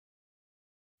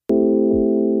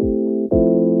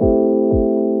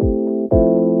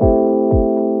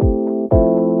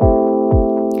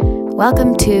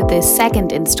Welcome to the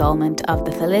second installment of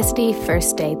the Felicity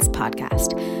First Dates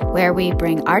podcast, where we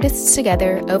bring artists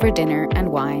together over dinner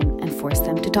and wine and force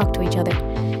them to talk to each other.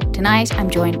 Tonight,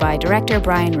 I'm joined by director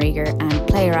Brian Rieger and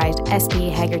playwright S.P.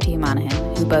 Hegarty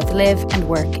Monaghan, who both live and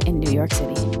work in New York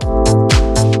City.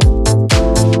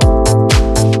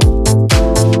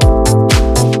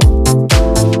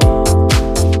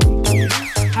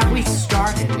 Have we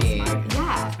started?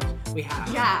 Yeah. We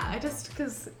have. Yeah,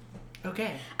 because...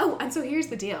 Okay. Oh, and so here's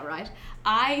the deal, right?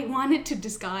 I wanted to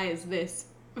disguise this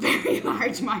very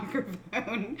large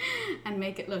microphone and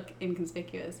make it look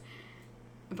inconspicuous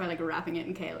by like wrapping it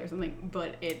in kale or something,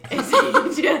 but it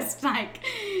just like,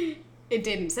 it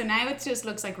didn't. So now it just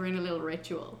looks like we're in a little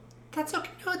ritual. That's okay.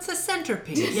 No, it's a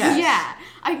centerpiece. Yes. Yeah.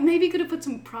 I maybe could have put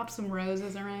some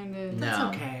roses around it. No.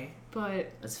 That's okay.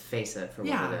 But Let's face it for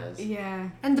Yeah. what it is. yeah.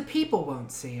 And the people won't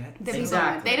see it. The people,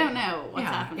 Exactly. they don't know what's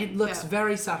yeah, happening. it looks so.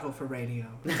 very subtle for radio.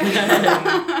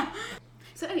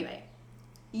 So anyway,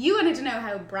 you wanted to know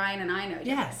how Brian and I know each other.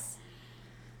 Yes.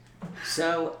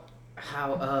 So,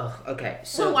 okay.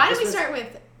 So Well, why don't this we was- start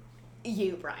with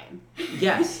you, Brian?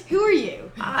 Yes. Who are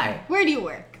you? Hi. Where do you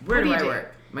work? Where What do you I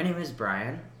work? My name is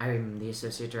Brian. I'm the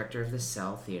associate director of the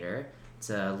Cell Theater. It's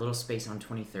a little space on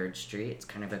 23rd Street. It's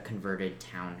kind of a converted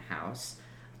townhouse.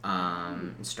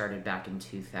 It started back in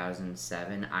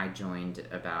 2007. I joined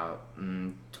about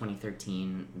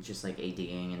 2013, just like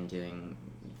ADing and doing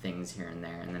things here and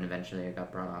there, and then eventually I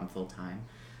got brought on full time.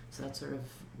 So that's sort of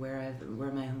where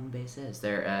my home base is.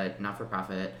 They're a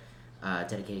not-for-profit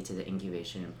dedicated to the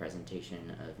incubation and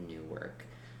presentation of new work,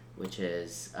 which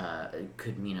is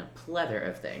could mean a plethora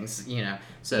of things, you know.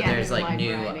 So Yeah, there's there's a like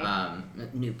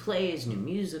wide new plays, new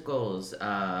musicals,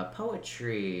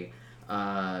 poetry,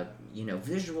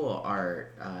 visual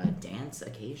art, dance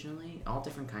occasionally, all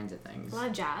different kinds of things. A lot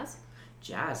of jazz.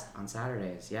 Jazz on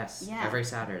Saturdays, yes, Yeah. every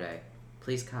Saturday.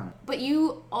 Please come. But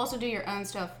you also do your own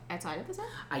stuff outside of the set?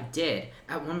 I did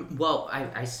at one. Well,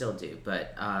 I still do,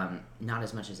 but not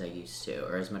as much as I used to,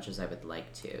 or as much as I would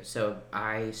like to. So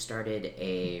I started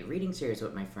a reading series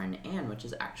with my friend Anne, which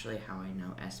is actually how I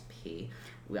know SP.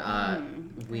 We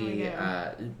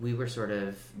were sort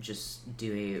of just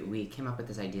doing. We came up with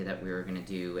this idea that we were going to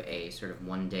do a sort of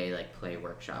one day like play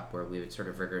workshop where we would sort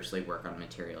of rigorously work on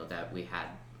material that we had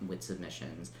with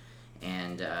submissions.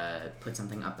 And put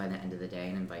something up by the end of the day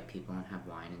and invite people and have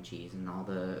wine and cheese and all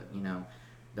the,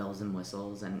 bells and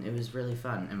whistles. And it was really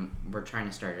fun. And we're trying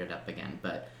to start it up again.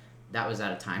 But that was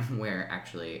at a time where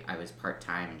actually I was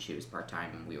part-time and she was part-time.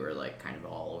 And we were like kind of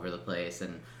all over the place.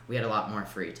 And we had a lot more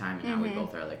free time. And now we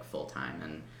both are like full-time.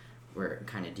 And we're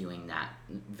kind of doing that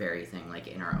very thing like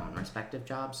in our own respective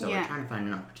jobs. So we're trying to find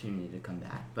an opportunity to come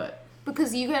back. But...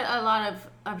 Because you get a lot of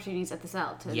opportunities at the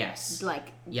Cell to get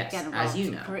involved. As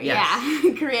you know. Yeah,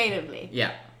 creatively.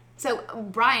 Yeah. So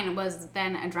Brian was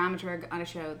then a dramaturg on a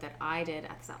show that I did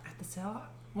at the Cell. At the Cell?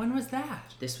 When was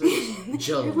that? This was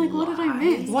July. You're like, what did I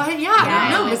miss? What? Yeah. Yeah,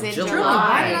 no, it was in truly. July.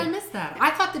 Why did I miss that? I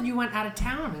thought that you went out of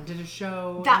town and did a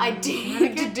show. That I in did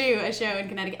Connecticut? do a show in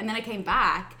Connecticut, and then I came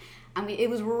back, and it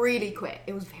was really quick.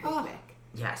 It was very quick.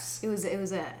 Yes. It was a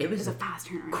fast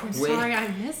turnaround. I'm Quick. sorry I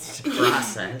missed it.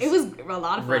 Process. It was a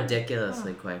lot of fun.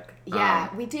 Ridiculously quick. Yeah,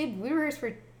 we rehearsed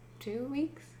for 2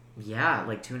 weeks, Yeah,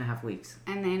 like 2.5 weeks.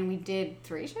 and then we did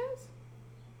 3 shows.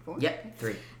 4? Yeah,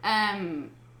 3. I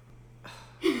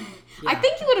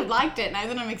think you would have liked it now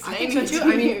that I'm I explaining think so it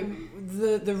too. to I you. mean,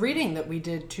 the reading that we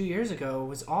did 2 years ago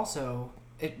was also,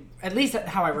 at least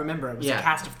how I remember it, was a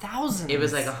cast of thousands. It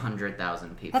was like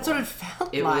 100,000 people. That's what it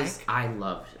felt It like. was. I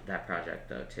loved that project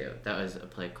though too. That was a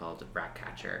play called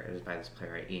Ratcatcher. It was by this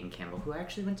playwright Ian Campbell, who I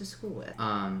actually went to school with.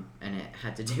 And it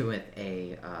had to do with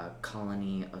a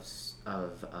colony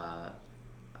of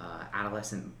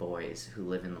adolescent boys who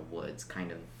live in the woods,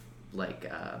 kind of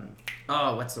like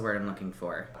what's the word I'm looking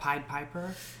for? Pied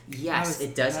Piper? Yes,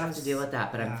 it does have to deal with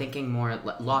that, but I'm thinking more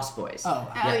Lost Boys.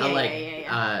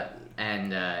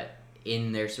 And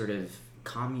in their sort of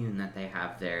commune that they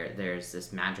have there, there's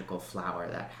this magical flower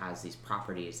that has these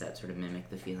properties that sort of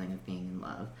mimic the feeling of being in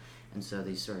love. And so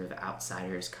these sort of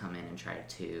outsiders come in and try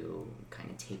to kind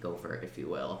of take over, if you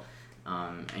will,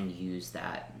 and use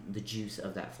the juice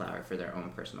of that flower for their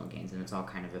own personal gains. And it's all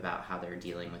kind of about how they're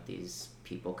dealing with these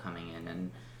people coming in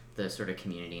and the sort of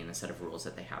community and the set of rules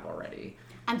that they have already.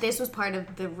 And this was part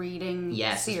of the reading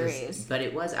series. But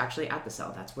it was actually at the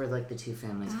Cell. That's where like the two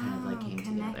families kind of like came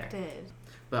together.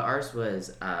 But ours was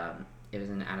it was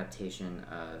an adaptation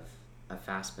of a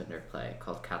Fassbinder play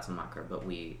called Katzelmacher, but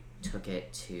we took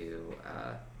it to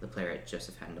the playwright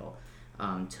Joseph Hendel.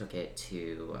 Took it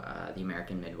to the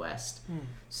American Midwest.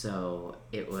 So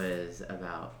it was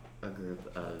about a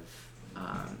group of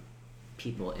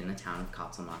people in the town of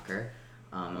Katzelmacher,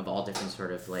 of all different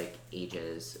sort of like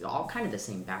ages, all kind of the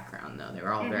same background though. They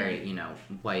were all very, you know,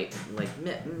 white, like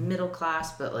middle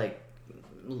class, but like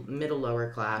middle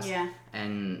lower class,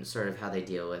 and sort of how they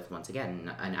deal with, once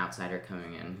again, an outsider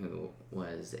coming in who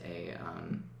was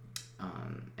an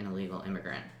illegal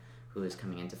immigrant who was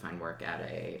coming in to find work at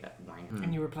a winery.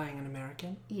 And you were playing an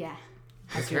American? Yeah.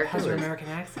 How's your American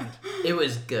accent? It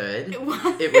was good.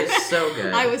 It was so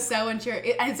good. I was so unsure.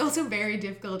 And it's also very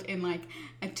difficult in like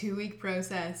a 2-week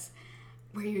process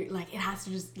where you're like, it has to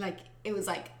just like, it was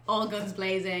like all guns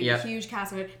blazing, huge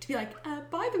cast to be like,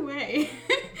 by the way,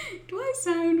 do I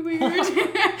sound weird?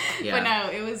 But no,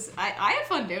 it was, I had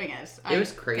fun doing it. It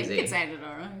was crazy. I think it sounded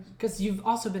alright. Because you've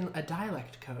also been a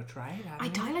dialect coach, right? I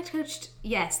dialect coached,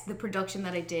 yes, the production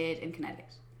that I did in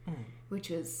Connecticut, which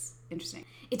was interesting.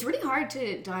 It's really hard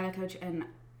to dialect coach an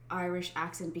Irish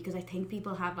accent because I think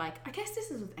people have like, I guess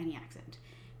this is with any accent,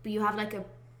 but you have like a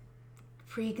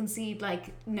preconceived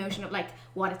like notion of like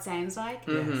what it sounds like,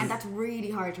 and that's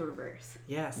really hard to reverse.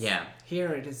 Yes. Yeah.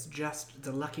 Here it is just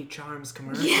the Lucky Charms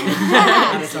commercial.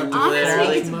 Yeah.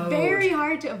 Honestly, it's very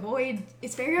hard to avoid.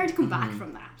 It's very hard to come back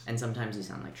from that. And sometimes you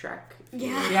sound like Shrek.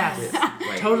 Yeah. Yes.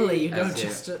 Like, totally. You go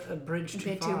just a bridge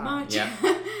too far. Too much.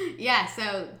 Yeah. Yeah.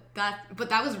 So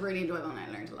that was really enjoyable, and I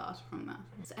learned a lot from that.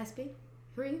 So SB,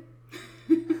 who are you?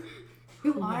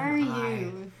 Who are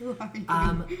you? Who are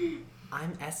you?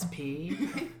 I'm SP.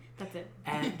 That's it.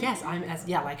 And yes, I'm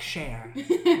like Cher,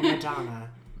 Madonna.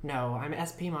 No, I'm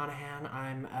SP Monahan.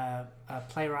 I'm a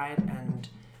playwright and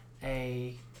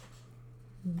a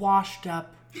washed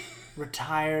up,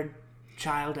 retired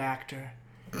child actor.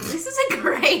 This is a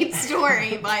great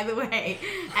story, by the way.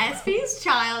 SP's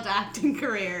child acting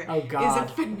career is a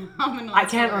phenomenal I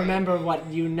can't story. remember what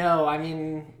you know. I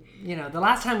mean, you know, the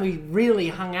last time we really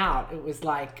hung out, it was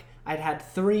like I'd had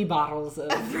 3 bottles of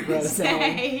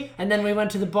rosé, and then we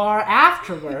went to the bar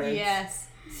afterwards. Yes.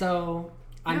 So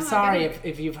I'm sorry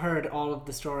if you've heard all of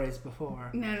the stories before.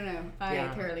 No. I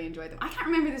thoroughly enjoyed them. I can't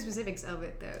remember the specifics of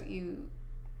it though.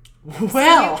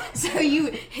 Well, so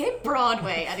you hit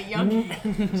Broadway at a young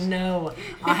age. No,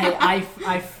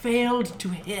 I failed to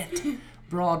hit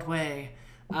Broadway.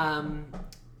 I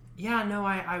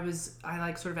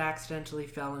like sort of accidentally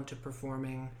fell into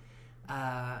performing.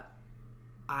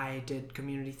 I did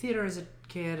community theater as a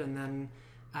kid, and then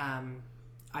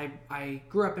I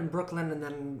grew up in Brooklyn, and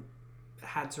then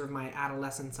had sort of my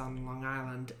adolescence on Long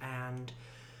Island, and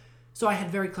so I had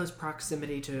very close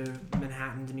proximity to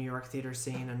Manhattan, the New York theater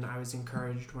scene, and I was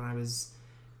encouraged when I was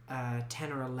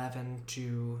 10 or 11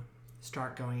 to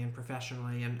start going in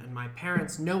professionally. And my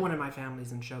parents, no one in my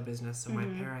family's in show business, so my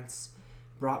parents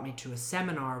brought me to a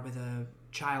seminar with a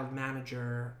child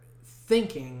manager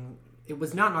thinking, it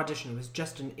was not an audition, it was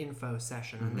just an info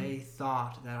session, and they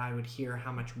thought that I would hear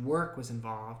how much work was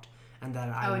involved, and that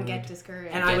I would get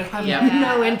discouraged, and I would have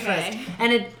no interest,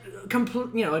 and it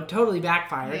it totally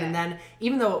backfired. And then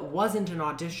even though it wasn't an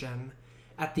audition,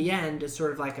 at the end, as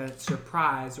sort of like a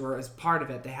surprise or as part of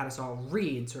it, they had us all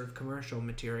read sort of commercial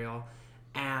material,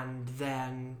 and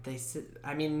then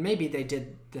maybe they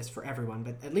did this for everyone,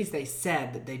 but at least they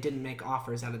said that they didn't make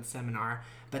offers out of the seminar,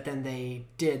 but then they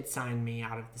did sign me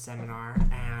out of the seminar,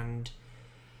 and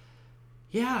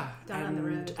on the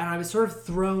road. And I was sort of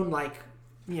thrown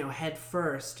head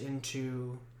first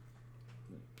into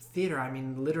theater. I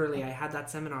mean, literally, I had that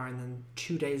seminar, and then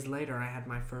 2 days later, I had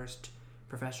my first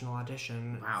professional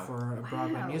audition for a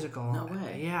Broadway musical. No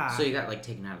way. Yeah. So you got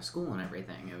taken out of school and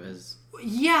everything. It was.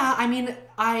 Yeah, I mean,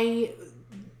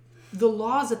 the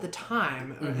laws at the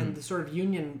time and the sort of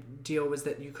union deal was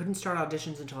that you couldn't start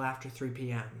auditions until after 3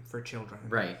 p.m. for children.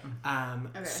 Right.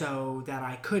 So that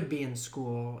I could be in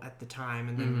school at the time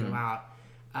and then go out.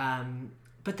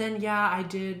 But then, I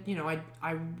did,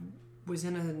 I was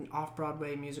in an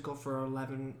off-Broadway musical for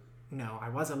 11... No, I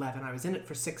was 11. I was in it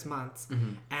for 6 months.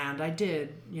 And I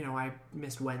did, I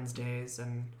missed Wednesdays.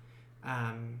 And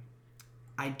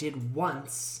I did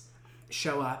once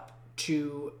show up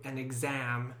to an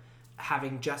exam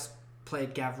having just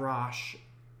played Gavroche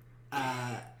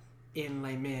in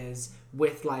Les Mis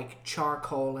with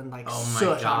charcoal and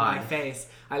soot on my face.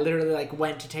 I literally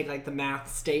went to take the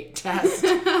math state test.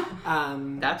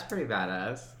 That's pretty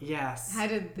badass. Yes. How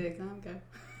did the exam go?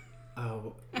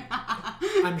 Oh,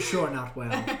 I'm sure not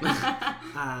well.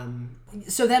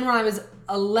 So then when I was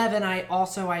 11,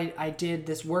 I did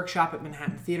this workshop at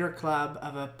Manhattan Theater Club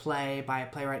of a play by a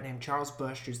playwright named Charles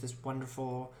Bush, who's this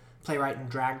wonderful playwright and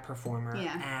drag performer.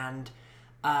 Yeah. And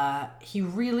he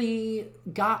really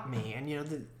got me.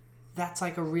 And, that's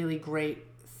a really great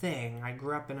thing. I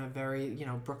grew up in a very,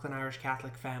 Brooklyn Irish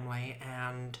Catholic family,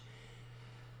 and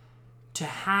to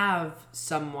have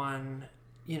someone,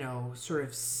 you know, sort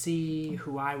of see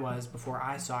who I was before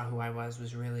I saw who I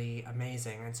was really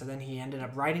amazing. And so then he ended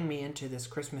up writing me into this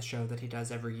Christmas show that he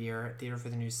does every year at Theatre for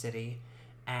the New City.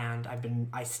 And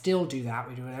I still do that.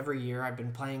 We do it every year. I've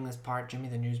been playing this part, Jimmy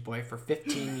the Newsboy, for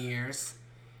 15 years.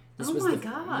 This Oh was my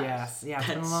gosh. Yes, yeah, it's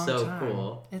been a That's long so time.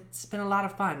 cool. It's been a lot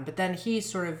of fun. But then he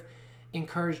sort of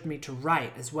encouraged me to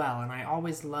write as well. And I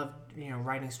always loved, you know,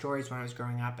 writing stories when I was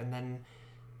growing up. And then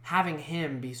having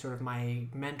him be sort of my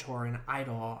mentor and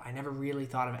idol, I never really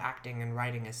thought of acting and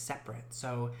writing as separate.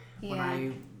 So when Yeah.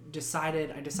 I decided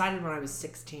when I was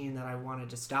 16 that I wanted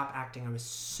to stop acting. I was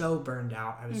so burned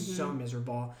out. I was so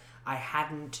miserable. I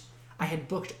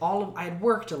had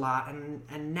worked a lot,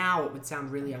 and now it would sound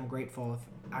really ungrateful if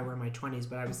I were in my 20s,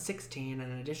 but I was 16,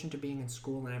 and in addition to being in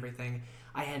school and everything,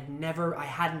 I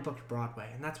hadn't booked Broadway,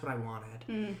 and that's what I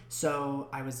wanted. So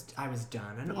I was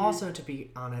done. And also, to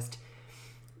be honest,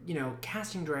 you know,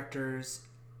 casting directors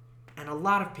and a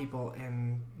lot of people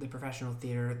in the professional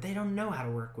theater, they don't know how to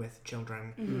work with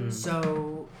children.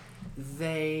 So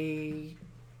they,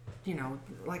 you know,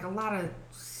 like a lot of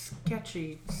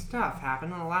sketchy stuff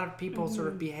happened, and a lot of people sort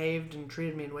of behaved and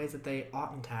treated me in ways that they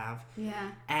oughtn't to have.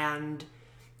 Yeah. And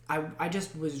I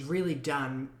just was really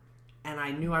done, and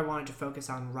I knew I wanted to focus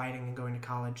on writing and going to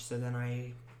college, so then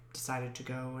I decided to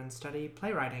go and study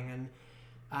playwriting. And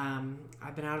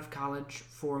I've been out of college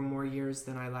for more years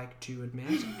than I like to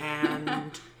admit,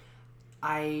 and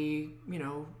I, you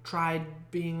know, tried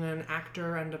being an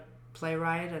actor and a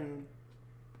playwright, and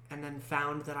then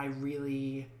found that I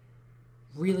really,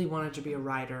 really wanted to be a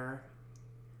writer,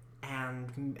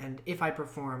 and if I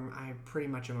perform, I pretty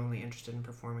much am only interested in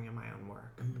performing in my own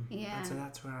work. Yeah. And so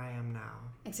that's where I am now.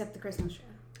 Except the Christmas show.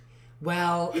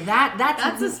 Well,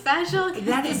 that's a special occasion.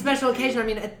 That's a special occasion. I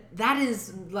mean, that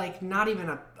is like not even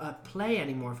a play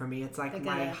anymore for me. It's like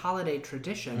my holiday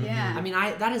tradition. Yeah. I mean,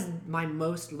 that is my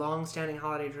most long-standing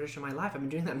holiday tradition in my life. I've been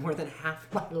doing that more than half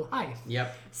my life.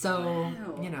 Yep. So,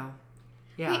 Wow. you know,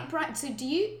 yeah. Wait, Brian, so do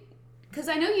you... Because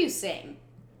I know you sing.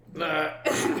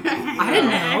 I didn't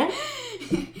know.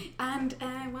 And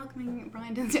welcoming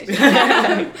Brian to the stage.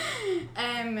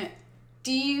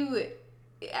 Do you...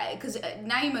 Because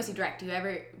now you mostly direct.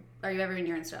 Are you ever in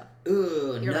your own stuff?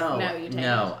 Ooh, You're no. like, no, you take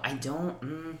no, I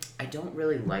don't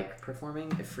really like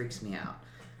performing. It freaks me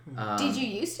out. Did you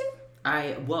used to?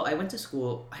 I went to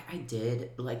school. I did,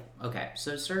 like, okay,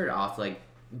 so it started off, like,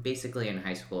 basically in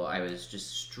high school, I was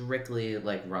just strictly,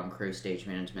 like, run crew stage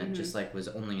management, just, like, was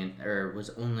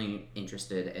only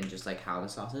interested in just, like, how the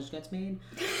sausage gets made.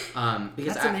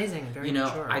 Because That's amazing. Very you know,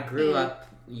 mature. I grew up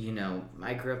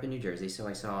in New Jersey, so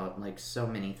I saw, like, so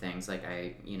many things. Like,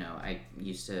 I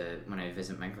used to, when I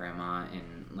visit my grandma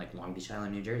in, like, Long Beach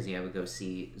Island, New Jersey, I would go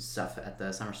see stuff at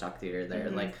the Summer Stock Theater there,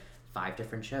 like, 5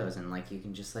 different shows, and, like, you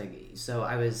can just, like, so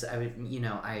I was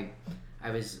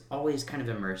always kind of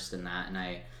immersed in that, and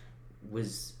I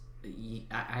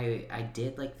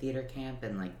did, like, theater camp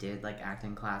and, like, did, like,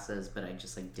 acting classes, but I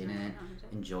just, like, didn't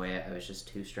enjoy it. I was just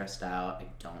too stressed out. I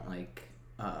don't like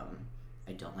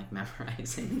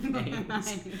memorizing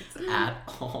things at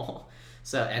all.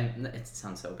 So, and it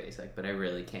sounds so basic, but I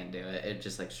really can't do it. It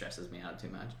just, like, stresses me out too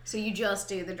much. So you just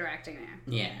do the directing now?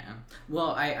 Yeah.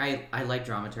 Well, I like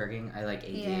dramaturging. I like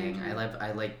ADing. Yeah.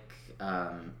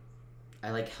 I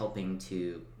like helping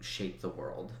to shape the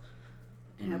world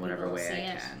in Help whatever people way see I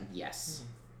it. can. Yes.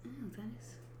 Oh, that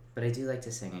is... But I do like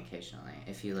to sing occasionally.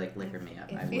 If you, like, liquor me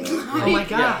up, I If you will. like- Oh my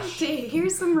gosh.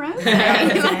 Here's some rose.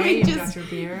 Hey, you got just your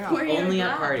beer. pour you a Only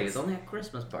at glass. parties. Only at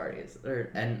Christmas parties.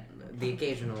 And the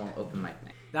occasional open mic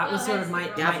night. That was Oh, sort of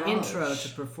that's my right. intro to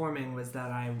performing, was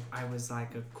that I was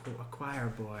like a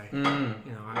choir boy. You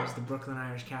know, I was the Brooklyn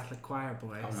Irish Catholic choir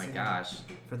boy. Oh my singing gosh.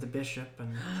 For the bishop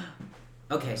and...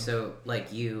 Okay, so, like,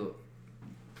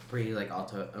 were you like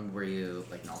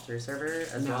an altar server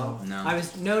as well? No. I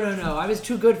was no. I was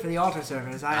too good for the altar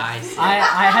servers. I see.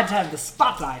 I had to have the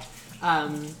spotlight.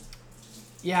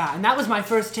 Yeah, and that was my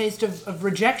first taste of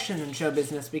rejection in show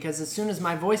business, because as soon as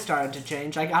my voice started to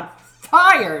change, I got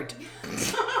fired.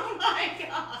 Oh my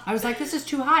god. I was like, this is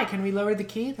too high. Can we lower the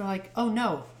key? They're like, oh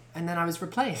no. And then I was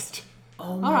replaced. Oh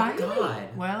All my right. god.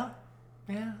 Well,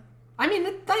 yeah. I mean,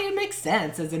 it makes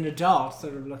sense as an adult,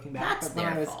 sort of looking back. That's but when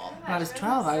their I was fault. when I was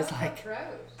 12, I was like,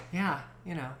 yeah,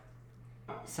 you know.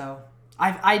 So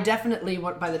I definitely,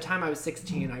 by the time I was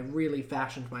 16, I really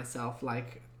fashioned myself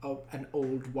like an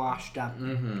old, washed up,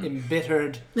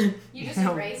 embittered. You just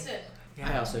know, embraced it.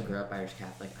 I also grew up Irish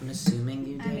Catholic. I'm assuming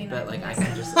you did, mean, but, I like, I guess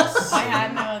can just assume. I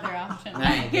had no other option.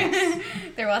 I guess.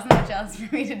 There wasn't much else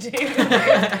for me to do.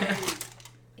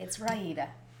 It's Raida.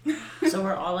 So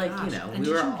we're all like, Gosh, you know, and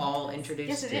we were did you- all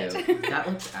introduced Yes, to. it That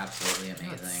looks absolutely It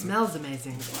amazing. smells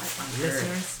amazing.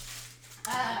 Listeners,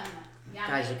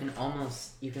 Guys, you can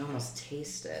almost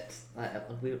taste it.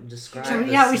 We describe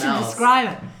we the should smells.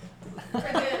 describe it. For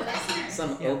the listeners.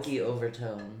 Some oaky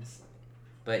overtones.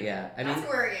 But yeah, I mean, That's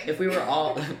worrying. if we were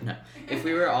all if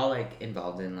we were all like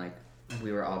involved in like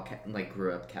we were all like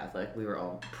grew up Catholic, we were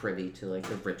all privy to like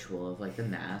the ritual of like the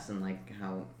mass and like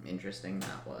how interesting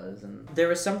that was. And there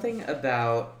was something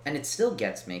about, and it still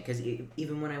gets me because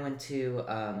even when I went to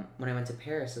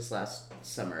Paris this last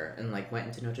summer and like went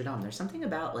into Notre Dame, there's something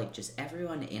about like just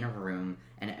everyone in a room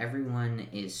and everyone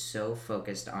is so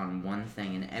focused on one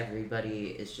thing and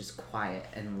everybody is just quiet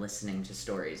and listening to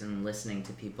stories and listening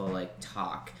to people like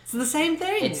talk. It's the same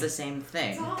thing. It's the same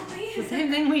thing. It's the same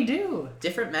thing we do.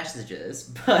 Different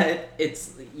messages, but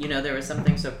it's, you know, there was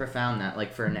something so profound that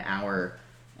like for an hour,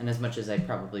 and as much as I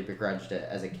probably begrudged it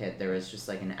as a kid, there was just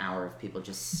like an hour of people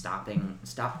just stop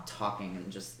talking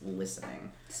and just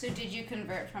listening. So did you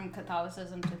convert from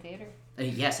Catholicism to theater?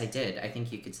 Yes, I did. I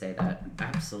think you could say that.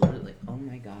 Absolutely. Oh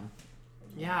my god.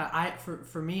 Yeah,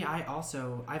 for me,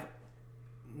 I've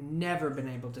never been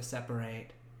able to separate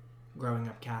growing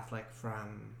up Catholic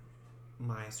from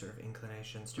my sort of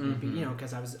inclinations to be, you know,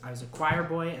 because I was a choir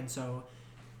boy, and so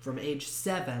from age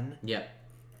 7, Yep.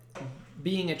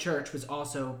 being at church was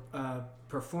also a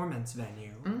performance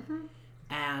venue,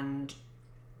 and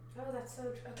Oh, that's so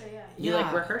okay. Yeah. You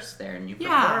like rehearsed there and you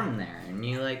performed there and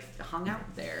you like hung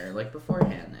out there like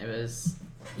beforehand. It was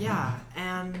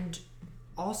and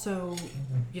also,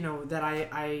 you know, that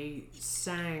I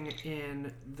sang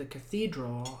in the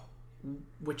cathedral,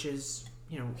 which is,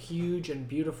 you know, huge and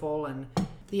beautiful and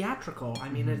theatrical. I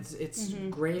mean, it's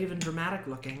grave and dramatic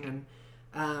looking. And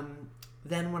and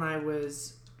then when I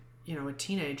was, you know, a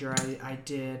teenager, I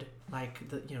did like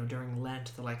the, you know, during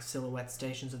Lent, the like silhouette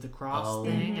Stations of the Cross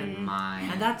thing,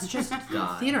 and that's just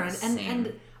God, theater, same.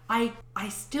 and I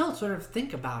still sort of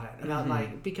think about it, about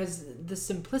like, because the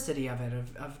simplicity of it,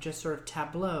 of just sort of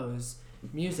tableaus,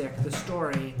 music, the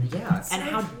story, Yeah. and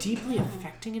how deeply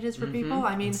affecting it is for people.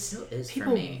 I mean, It still is for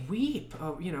people me. weep.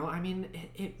 Oh, you know, I mean,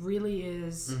 it really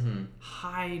is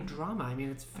high drama. I mean,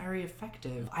 it's very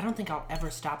effective. I don't think I'll ever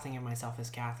stop thinking of myself as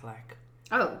Catholic,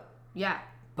 Oh, yeah.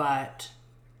 but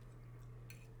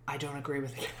I don't agree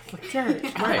with the Catholic Church.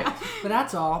 Right. But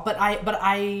that's all. But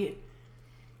I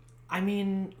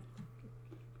mean,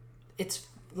 it's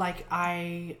like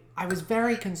I was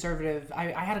very conservative.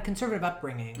 I had a conservative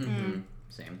upbringing.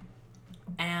 Same.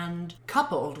 And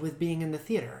coupled with being in the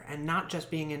theater, and not just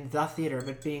being in the theater,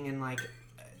 but being in like,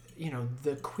 you know,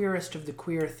 the queerest of the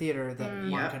queer theater that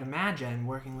one Yep. could imagine,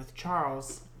 working with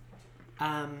Charles.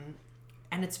 And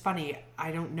it's funny,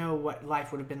 I don't know what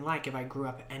life would have been like if I grew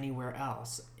up anywhere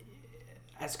else.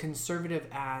 As conservative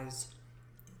as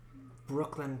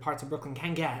parts of Brooklyn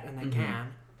can get, and they can,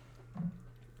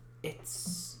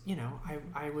 it's, you know,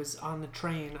 I was on the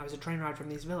train, I was a train ride from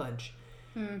the East Village.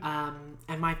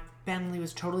 And my family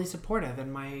was totally supportive,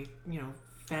 and my, you know,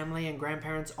 family and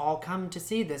grandparents all come to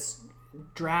see this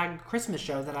drag Christmas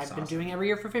show that I've been doing every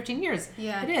year for 15 years.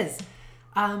 Yeah. It is.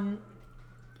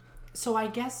 So I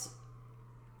guess,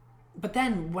 but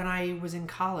then when I was in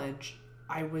college,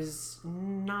 I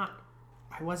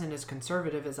wasn't as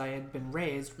conservative as I had been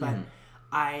raised, but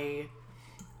I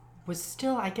was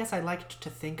still, I guess I liked to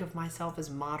think of myself as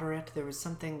moderate. There was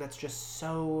something that's just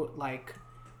so, like,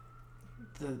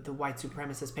 the white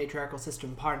supremacist patriarchal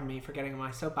system, pardon me for getting on my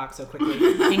soapbox so quickly,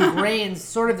 ingrains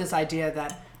sort of this idea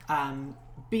that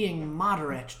being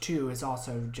moderate, too, is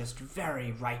also just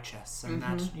very righteous, and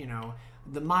that, you know,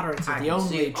 the moderates are I the can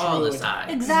only see true... all the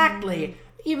sides. Exactly.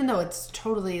 Even though it's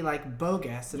totally, like,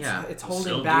 bogus. It's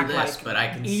holding back, like, but I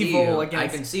can evil see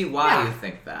against... I can see why Yeah. you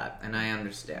think that, and I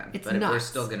understand. It's but if we're nuts.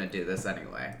 still gonna do this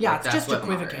anyway, Yeah, like, it's that's just what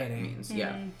moderate equivocating. means.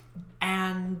 Yeah.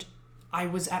 And I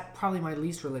was at probably my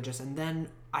least religious, and then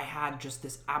I had just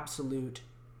this absolute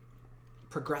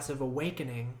progressive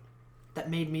awakening that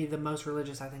made me the most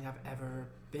religious I think I've ever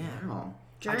been. Wow.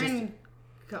 During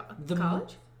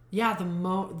college? Yeah, the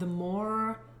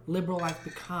more liberal I've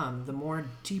become, the more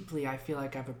deeply I feel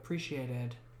like I've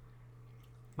appreciated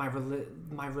my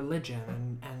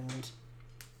religion, and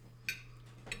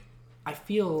I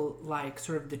feel like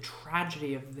sort of the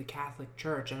tragedy of the Catholic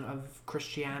Church and of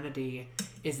Christianity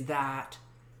is that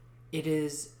it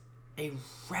is a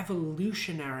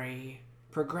revolutionary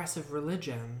progressive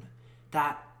religion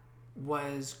that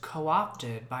was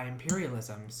co-opted by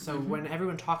imperialism. So when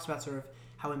everyone talks about sort of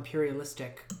how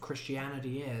imperialistic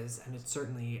Christianity is, and it's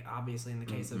certainly obviously in the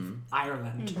case of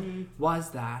Ireland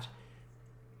was that,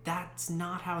 that's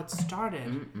not how it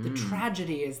started. The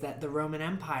tragedy is that the Roman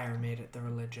Empire made it the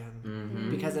religion.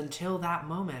 Because until that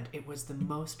moment, it was the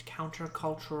most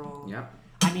countercultural. Yep.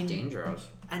 I mean, dangerous.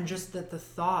 And just that the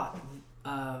thought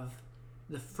of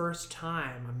the first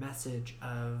time a message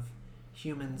of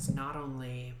humans not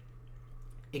only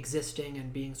existing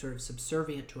and being sort of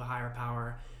subservient to a higher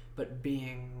power, but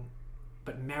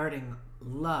meriting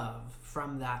love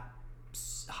from that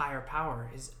higher power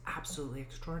is absolutely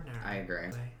extraordinary. I agree.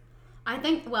 I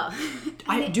think, well...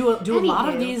 do a lot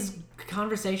of these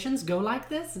conversations go like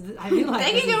this? I feel like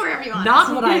they can go wherever you want.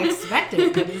 Not what I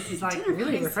expected, but this is like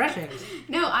really refreshing.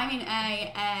 No, I mean,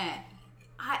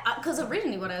 because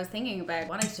originally what I was thinking about,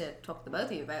 wanting to talk to the both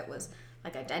of you about was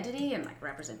like identity and like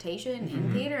representation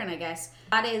in theater, and I guess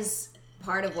that is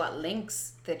part of what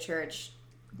links the church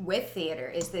with theater,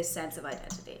 is this sense of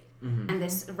identity and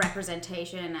this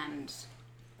representation and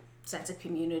sense of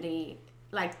community.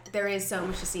 Like, there is so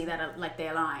much to see that like they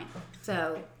align.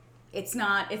 So it's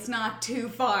not too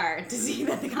far to see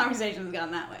that the conversation's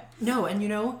gone that way. No, and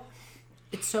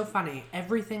it's so funny.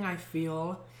 Everything I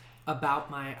feel about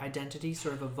my identity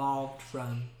sort of evolved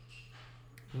from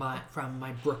my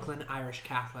Brooklyn Irish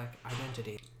Catholic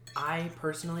identity. I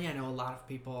know a lot of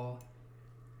people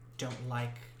don't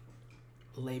like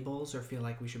labels or feel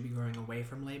like we should be growing away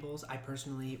from labels. I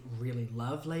personally really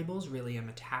love labels, really am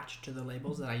attached to the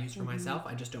labels that I use for myself.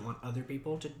 I just don't want other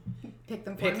people to pick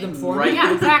them for me.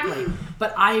 Yeah, exactly.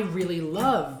 But I really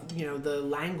love, the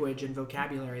language and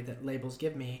vocabulary that labels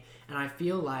give me, and I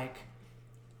feel like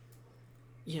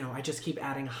I just keep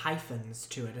adding hyphens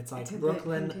to it. It's like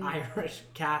Brooklyn Irish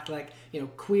Catholic,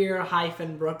 queer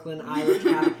hyphen Brooklyn Irish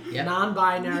Catholic,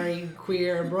 non-binary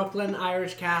queer Brooklyn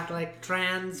Irish Catholic,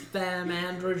 trans, femme,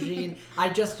 androgyne. I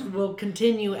just will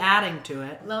continue adding to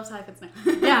it. Loves hyphens now.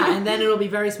 Yeah, and then it'll be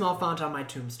very small font on my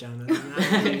tombstone.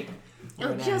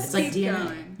 It'll just keep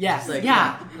going. Yes,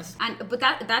 But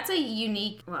that's a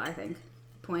unique, I think,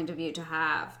 point of view to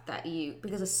have,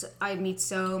 because I meet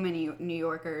so many New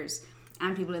Yorkers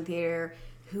and people in theater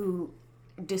who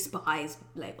despise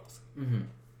labels.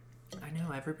 I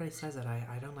know, everybody says it.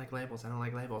 I don't like labels.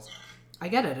 I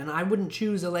get it, and I wouldn't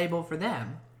choose a label for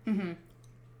them.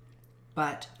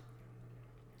 But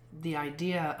the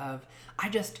idea of... I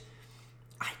just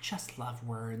love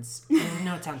words. I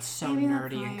know it sounds so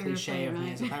nerdy and cliche of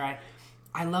me, all right?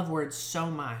 I love words so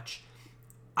much.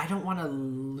 I don't want to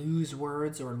lose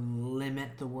words or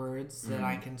limit the words that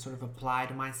I can sort of apply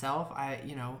to myself.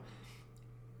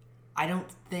 I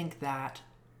don't think that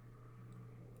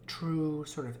true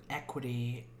sort of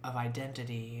equity of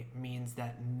identity means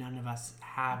that none of us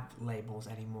have labels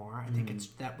anymore. I think it's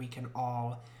that we can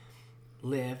all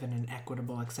live in an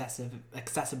equitable,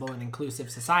 accessible, and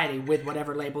inclusive society with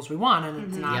whatever labels we want, and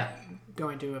it's not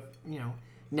going to,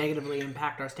 negatively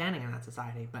impact our standing in that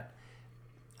society. But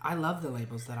I love the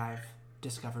labels that I've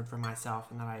discovered for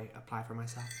myself and that I apply for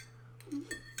myself.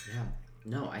 Yeah.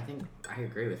 No, I think I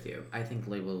agree with you. I think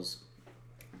labels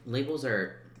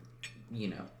are,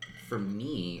 for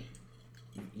me,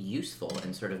 useful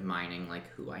in sort of mining like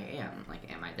who I am.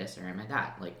 Like, am I this or am I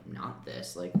that? Like, not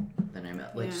this. Like, then I'm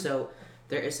like, so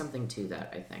there is something to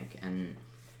that, I think. And,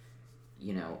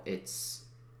 it's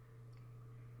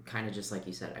kind of just like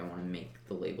you said, I want to make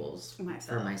the labels for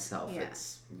myself. Yeah.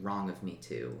 It's wrong of me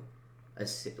to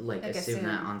assume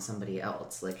that on somebody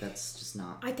else. Like, that's just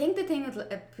not... I think the thing with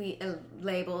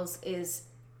labels is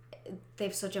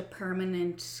they've such a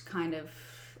permanent kind of,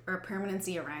 or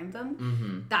permanency around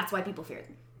them. That's why people fear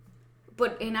them.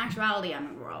 But in actuality,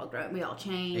 we're all grown, we all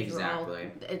change. Exactly.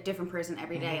 We're all a different person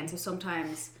every day. And so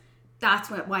sometimes that's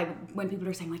why when people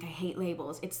are saying, like, I hate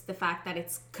labels, it's the fact that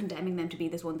it's condemning them to be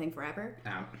this one thing forever.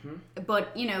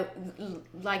 But,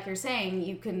 like you're saying,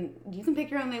 you can pick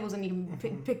your own labels, and you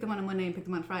can pick them on a Monday and pick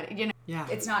them on Friday. Yeah.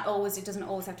 It doesn't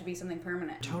always have to be something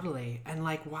permanent. Totally. And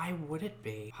like, why would it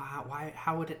be?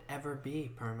 How would it ever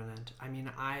be permanent? I mean,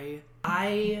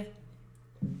 I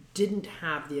didn't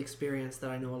have the experience that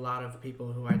I know a lot of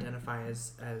people who identify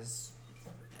as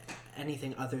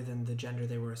anything other than the gender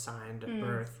they were assigned at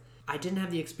birth. I didn't have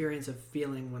the experience of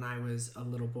feeling when I was a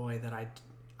little boy that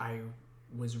I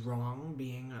was wrong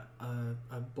being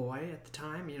a boy at the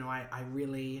time.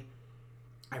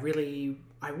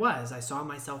 I saw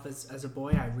myself as a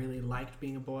boy. I really liked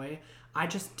being a boy. I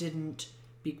just didn't,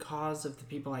 because of the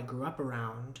people I grew up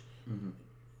around,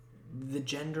 the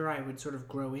gender I would sort of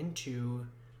grow into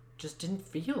just didn't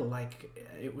feel like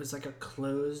it was like a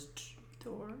closed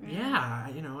door. Yeah,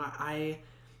 I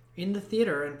in the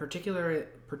theater, and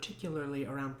particularly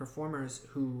around performers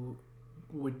who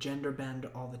would gender bend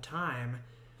all the time,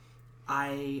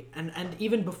 and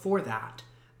even before that,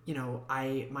 you know,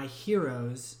 my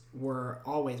heroes were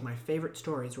always, my favorite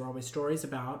stories were always stories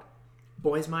about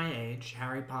boys my age,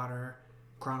 Harry Potter,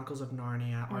 Chronicles of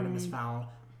Narnia, Artemis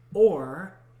Fowl,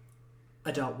 or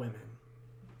adult women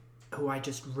who I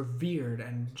just revered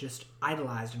and just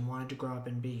idolized and wanted to grow up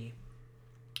and be.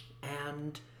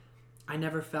 And I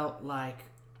never felt like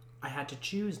I had to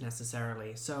choose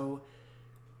necessarily. So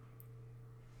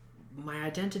my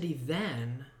identity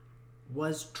then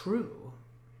was true,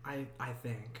 I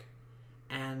think.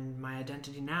 And my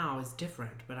identity now is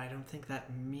different, but I don't think that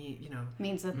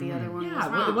means that the other one was yeah,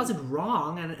 wrong. it wasn't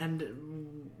wrong, and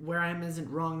where I am isn't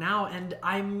wrong now, and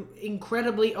I'm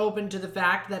incredibly open to the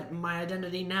fact that my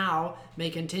identity now may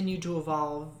continue to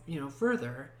evolve,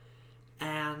 further,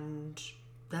 and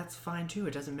that's fine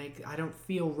too. I don't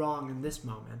feel wrong in this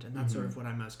moment, and that's sort of what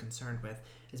I'm most concerned with,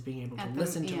 is being able to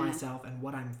listen to myself and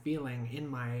what I'm feeling in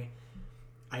my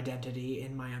identity,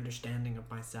 in my understanding of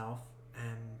myself,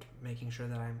 and making sure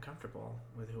that I'm comfortable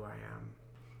with who I am.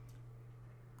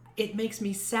 It makes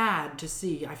me sad to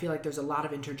see, I feel like there's a lot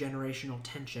of intergenerational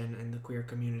tension in the queer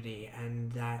community,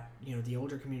 and that, the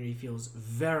older community feels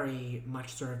very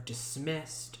much sort of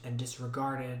dismissed and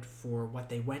disregarded for what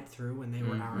they went through when they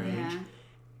were our age.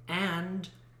 And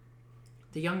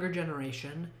the younger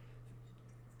generation,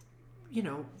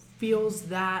 feels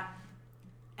that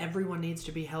everyone needs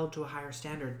to be held to a higher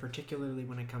standard, particularly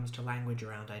when it comes to language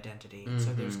around identity.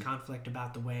 So there's conflict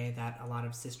about the way that a lot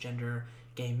of cisgender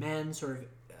gay men sort of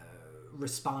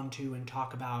respond to and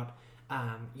talk about,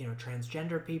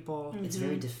 transgender people. It's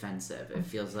very defensive. It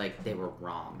feels like they were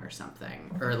wrong or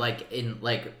something, or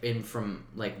from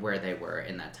where they were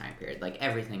in that time period. Like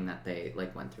everything that they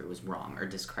went through was wrong or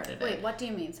discredited. Wait, what do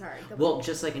you mean? Sorry. Well,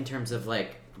 just in terms of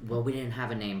we didn't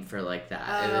have a name for that.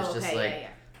 It was just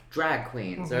drag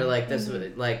queens or this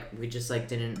we just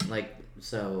didn't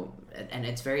so, and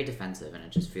it's very defensive, and it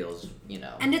just feels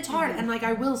and it's hard. And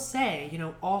I will say,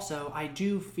 also I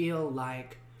do feel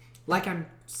like I'm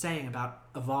saying about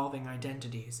evolving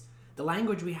identities, the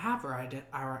language we have for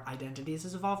our identities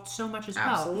has evolved so much as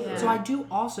Absolutely. well. So I do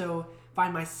also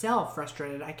find myself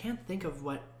frustrated. I can't think of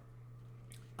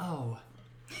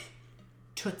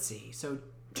Tootsie. So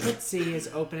Tootsie is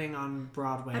opening on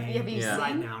Broadway have you seen?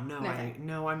 right now. No, Okay.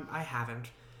 I haven't.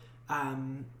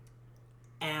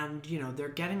 And they're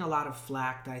getting a lot of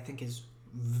flack that I think is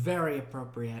very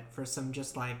appropriate for some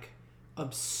just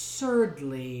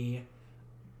absurdly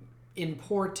in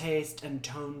poor taste and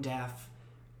tone deaf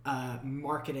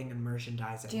marketing and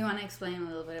merchandising. Do you want to explain a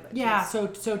little bit about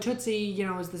this? So Tootsie,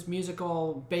 is this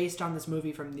musical based on this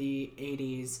movie from the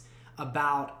 80s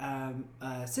about a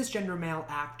cisgender male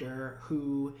actor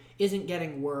who isn't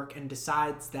getting work and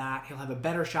decides that he'll have a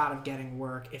better shot of getting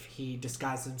work if he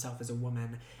disguises himself as a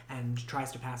woman and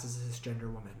tries to pass as a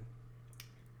cisgender woman.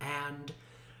 And,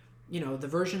 the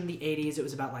version in the 80s, it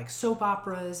was about soap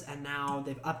operas, and now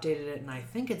they've updated it, and I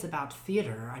think it's about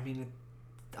theater. I mean,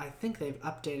 I think they've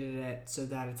updated it so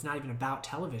that it's not even about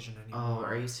television anymore. Oh,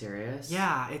 are you serious?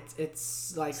 Yeah,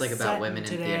 it's about women in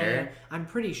theater? I'm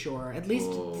pretty sure. At least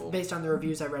based on the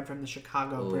reviews I read from the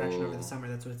Chicago production over the summer,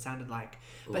 that's what it sounded like.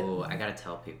 But I gotta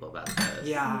tell people about this.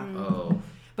 Yeah.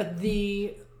 But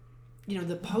the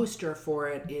poster for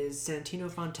it is Santino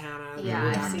Fontana, the lead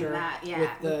I've seen actor, that,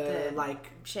 with the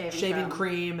shaving foam.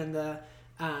 cream and the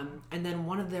and then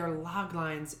one of their log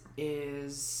lines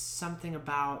is something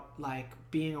about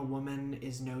being a woman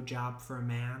is no job for a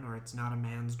man, or it's not a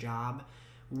man's job,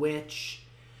 which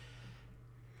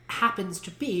happens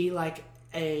to be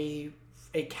a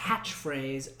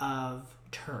catchphrase of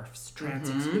TERFs, trans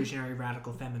exclusionary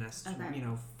radical feminists. Okay.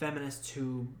 Feminists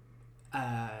who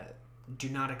do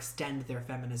not extend their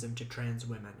feminism to trans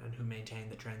women, and who maintain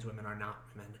that trans women are not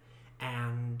women.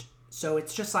 And so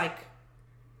it's just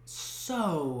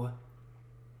so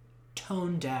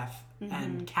tone deaf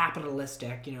and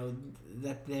capitalistic,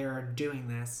 that they're doing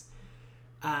this.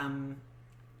 And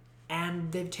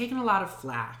they've taken a lot of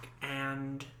flack,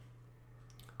 and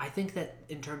I think that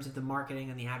in terms of the marketing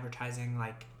and the advertising,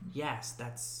 yes,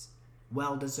 that's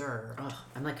well deserved.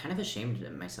 I'm kind of ashamed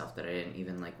of myself that I didn't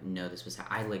even know this was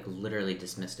I literally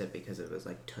dismissed it because it was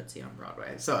Tootsie on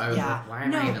Broadway. So I was why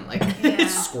am I even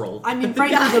scroll? I mean,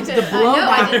 frankly, the blowback. No,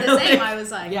 I did the same. I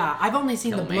was yeah, I've only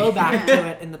seen the me. blowback to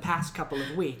it in the past couple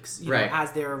of weeks, Right.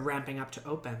 as they're ramping up to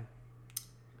open.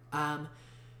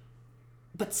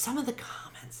 But some of the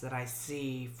comments that I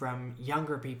see from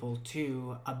younger people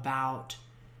too about,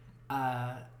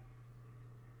 and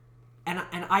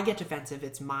I get defensive.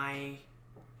 It's my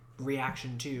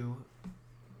reaction too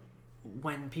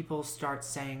when people start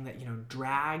saying that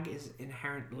drag is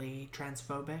inherently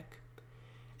transphobic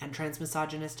and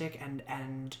transmisogynistic,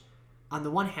 and on the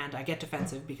one hand, I get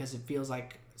defensive because it feels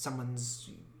like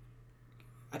someone's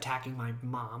attacking my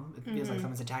mom. It feels like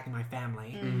someone's attacking my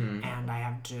family. And I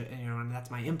have to, and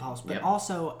that's my impulse. But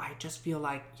also, I just feel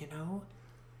like,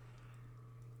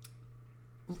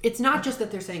 it's not just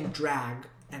that they're saying drag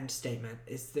end statement.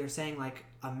 They're saying like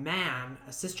a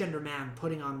cisgender man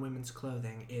putting on women's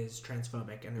clothing is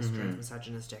transphobic and is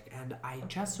transmisogynistic. And I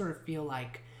just sort of feel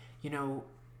like,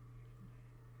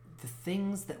 the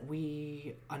things that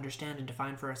we understand and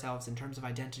define for ourselves in terms of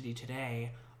identity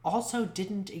today also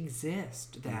didn't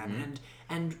exist then.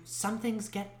 And some things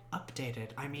get updated.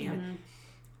 I mean,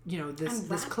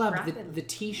 this club, the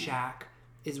T Shack,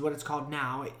 is what it's called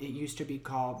now. It used to be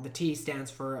called, the T stands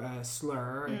for a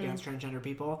slur against transgender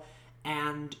people,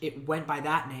 and it went by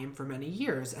that name for many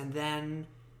years. And then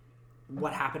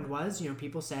what happened was,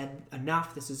 people said,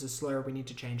 enough, this is a slur, we need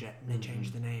to change it. And they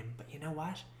changed the name. But you know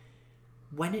what?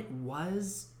 When it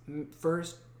was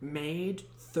first made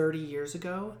 30 years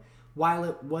ago, while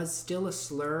it was still a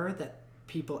slur that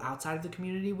people outside of the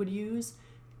community would use,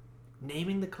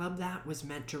 naming the club that was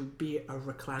meant to be a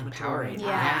reclamatory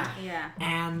act. Yeah.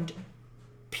 And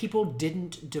people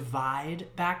didn't divide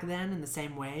back then in the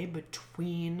same way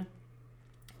between,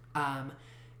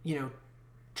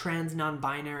 trans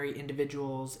non-binary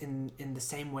individuals in the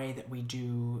same way that we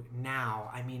do now.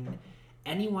 I mean,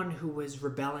 anyone who was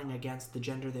rebelling against the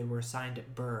gender they were assigned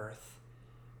at birth,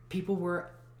 people were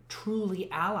truly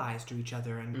allies to each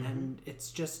other. And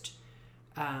it's just...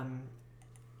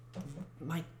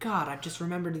 my God, I've just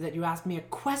remembered that you asked me a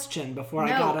question before I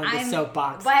got on the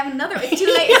soapbox. But I have another. It's too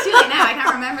late now. I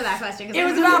can't remember that question. It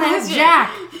was about Ed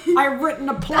Jack. I've written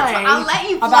a play I'll let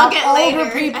you plug about it older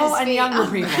later people and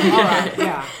younger people. All right,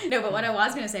 yeah. No, but what I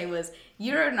was going to say was,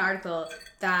 you wrote an article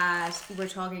that we were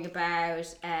talking about,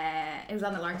 it was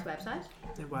on the Lark's website.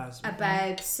 It was.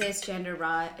 About cisgender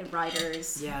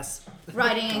writers. Yes.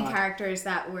 Writing in characters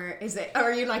that were, or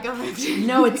are you like,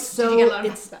 no, it's so, did you get a lot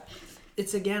of that?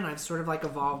 It's again, I've sort of like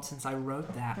evolved since I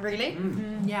wrote that. Really?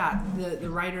 Yeah, the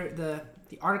writer, the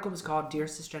article was called Dear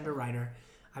Cisgender Writer.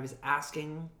 I was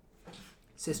asking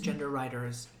cisgender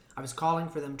writers, I was calling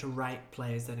for them to write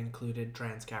plays that included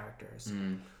trans characters.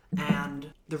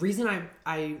 And the reason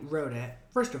I wrote it,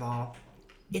 first of all,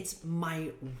 it's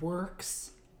my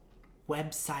work's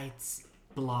website's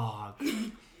blog.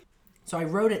 So I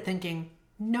wrote it thinking,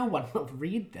 no one will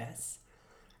read this.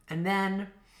 And then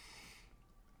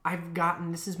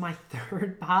this is my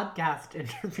third podcast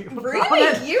interview.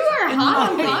 Really? You are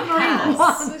hot on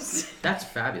podcasts. That's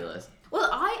fabulous. Well,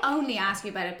 I only asked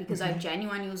you about it because I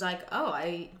genuinely was like,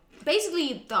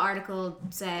 basically the article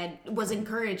was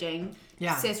encouraging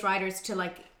cis writers to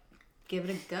like give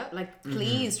it a go, like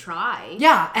please try.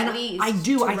 Yeah, and at least I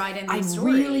do. I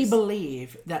really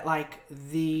believe that like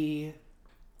the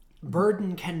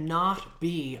burden cannot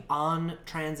be on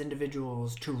trans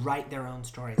individuals to write their own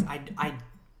stories. I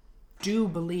do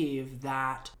believe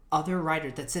that that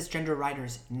cisgender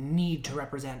writers need to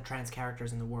represent trans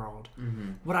characters in the world.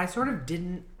 What I sort of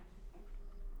didn't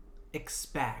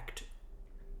expect,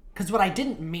 because what I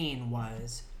didn't mean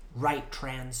was write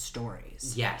trans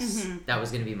stories. Yes, that was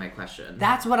going to be my question.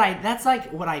 That's what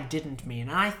I didn't mean.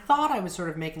 And I thought I was sort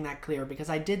of making that clear because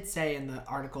I did say in the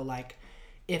article, like,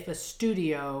 if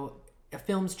a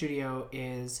film studio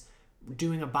is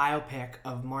doing a biopic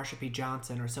of Marsha P.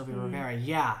 Johnson or Sylvia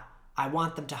Rivera, I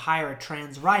want them to hire a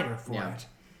trans writer for it.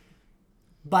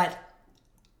 But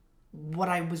what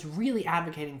I was really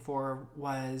advocating for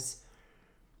was,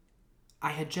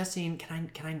 I had just seen,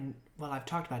 well, I've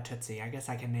talked about Tootsie. I guess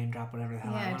I can name drop whatever the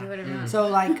hell I want. Yeah, do whatever you want. So,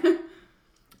 like,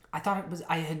 I thought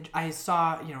I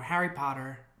saw, Harry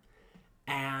Potter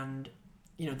and,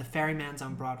 The Ferryman's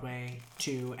on Broadway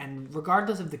too. And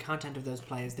regardless of the content of those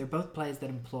plays, they're both plays that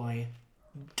employ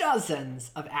dozens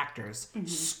of actors,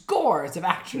 scores of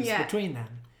actors between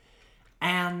them.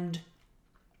 And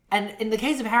in the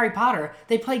case of Harry Potter,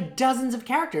 they play dozens of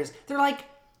characters. They're like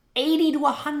 80 to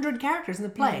 100 characters in the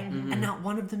play, and not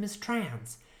one of them is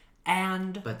trans.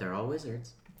 But they're all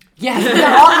wizards. Yes,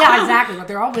 exactly. But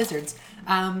they're all wizards.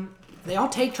 They all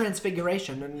take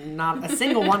transfiguration, and not a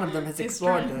single one of them has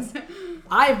explored this.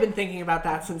 I've been thinking about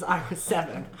that since I was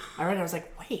 7. I read it, I was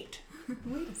like, wait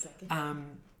a second.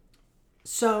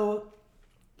 So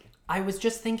I was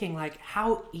just thinking, like,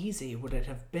 how easy would it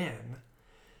have been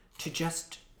to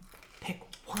just pick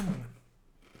one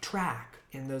track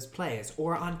in those plays,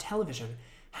 or on television?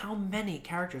 How many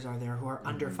characters are there who are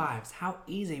under 5s? How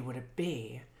easy would it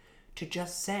be to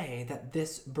just say that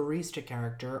this barista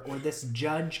character, or this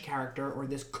judge character, or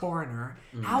this coroner,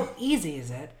 how easy is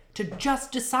it to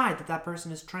just decide that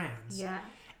person is trans? Yeah.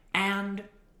 And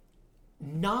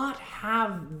not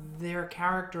have their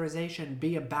characterization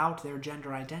be about their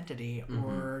gender identity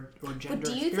or gender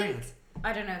do you experience. think,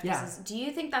 I don't know if this is, do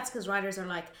you think that's because writers are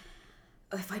like,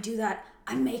 oh, if I do that,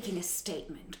 I'm making a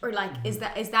statement? Or like, is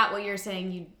that what you're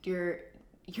saying? You're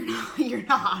not.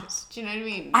 Do you know what I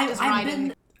mean?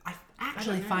 I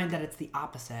actually find that it's the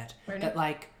opposite. Really? That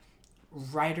like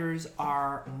writers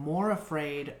are more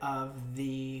afraid of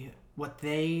what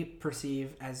they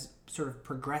perceive as sort of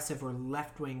progressive or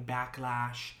left-wing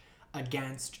backlash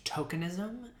against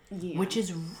tokenism, which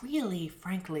is really,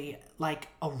 frankly, like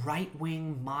a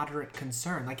right-wing moderate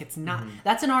concern. Like it's not.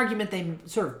 That's an argument they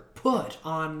sort of put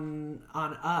on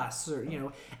us,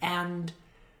 or and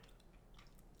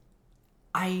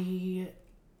I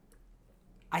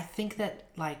think that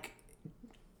like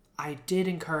I did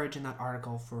encourage in that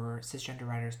article for cisgender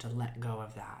writers to let go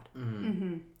of that.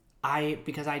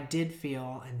 Because I did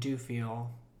feel and do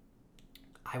feel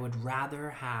I would rather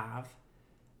have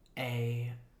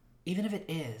even if it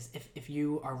is, if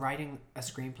you are writing a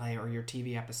screenplay or your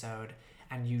TV episode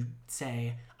and you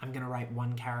say, I'm going to write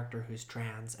one character who's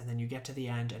trans, and then you get to the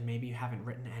end and maybe you haven't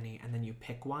written any, and then you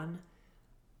pick one,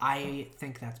 I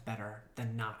think that's better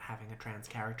than not having a trans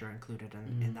character included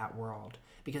in that world.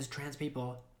 Because trans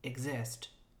people exist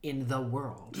in the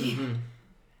world.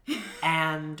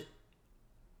 And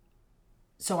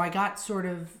so I got sort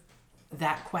of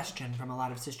that question from a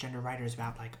lot of cisgender writers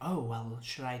about like, oh, well,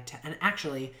 should I... And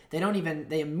actually, they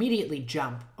immediately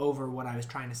jump over what I was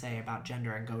trying to say about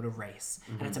gender and go to race.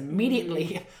 And it's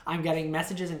immediately, I'm getting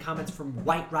messages and comments from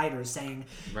white writers saying,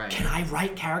 can I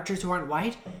write characters who aren't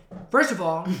white? First of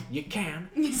all, you can.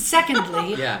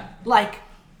 Secondly, like,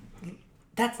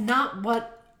 that's not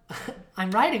what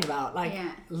I'm writing about. Like,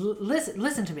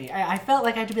 listen to me. I felt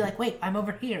like I had to be like, wait, I'm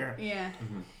over here. Yeah.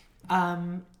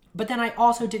 But then I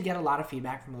also did get a lot of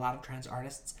feedback from a lot of trans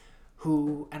artists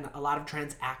and a lot of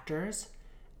trans actors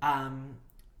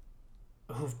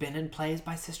who've been in plays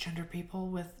by cisgender people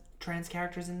with trans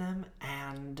characters in them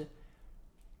and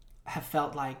have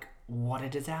felt like what a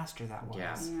disaster that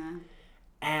was. Yeah.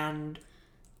 And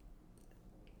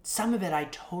some of it I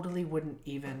totally wouldn't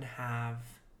even have...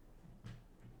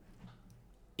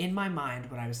 In my mind,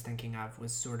 what I was thinking of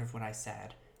was sort of what I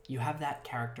said. You have that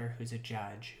character who's a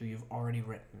judge who you've already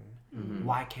written.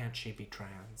 Why can't she be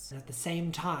trans? And at the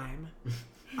same time,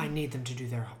 I need them to do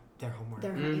their homework.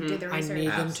 Do their research.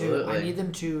 I need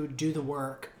them to do the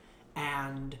work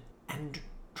and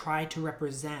try to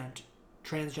represent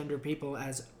transgender people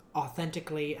as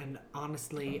authentically and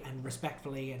honestly and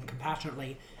respectfully and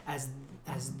compassionately as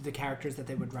the characters that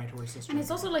they would write who are cisgender. And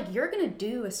it's also like you're going to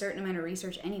do a certain amount of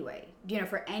research anyway.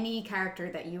 For any character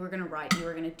that you were going to write, you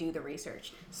were going to do the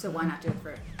research. So why not do it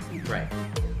for... Right.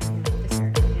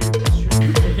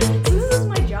 This is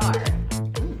my jar.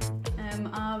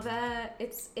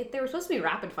 They were supposed to be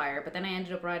rapid fire, but then I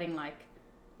ended up writing like...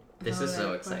 This is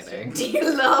so exciting. Do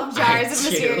you love jars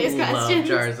of mysterious questions? I love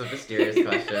jars of mysterious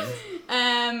questions.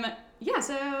 Yeah,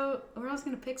 so we're also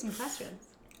going to pick some questions.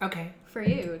 Okay. For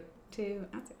you to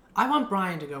answer. I want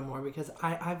Brian to go more because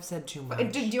I've said too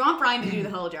much. Do you want Brian to do the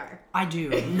whole jar? I do.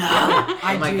 No.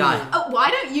 Oh my God. Oh, why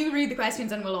don't you read the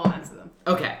questions and we'll all answer them?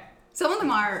 Okay. Some of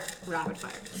them are rapid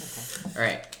fire. Okay. All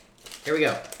right. Here we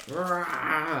go.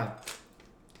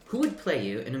 Who would play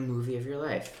you in a movie of your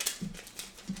life?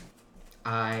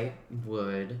 I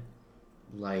would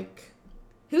like...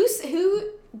 Who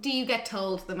do you get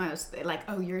told the most? Like,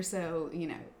 oh, you're so,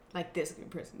 like this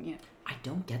person, I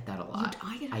don't get that a lot.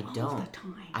 I get it all the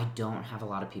time. I don't have a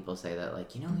lot of people say that,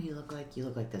 like, you look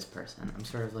like this person. I'm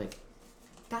sort of like...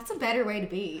 That's a better way to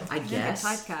be. I guess.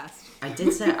 Typecast. I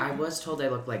did say, I was told I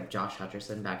looked like Josh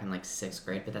Hutcherson back in, like, 6th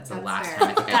grade, but that's the last fair. time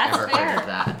I think I've ever heard of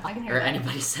that. I can hear or that.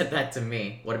 anybody said that to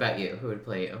me. What about you? Who would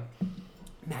play you?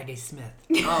 Maggie Smith.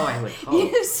 Oh, I would hope.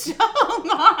 You stole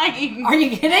mine. Are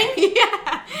you kidding?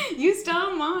 Yeah, you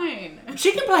stole mine.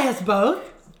 She can play us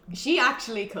both. She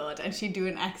actually could, and she'd do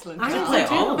an excellent I job. would Play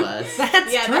too. all of us.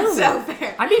 That's Yeah, true. that's so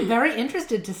fair. I'd be very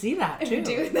interested to see that too.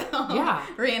 Do the whole Yeah.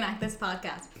 reenact this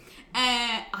podcast.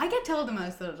 I get told the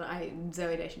most that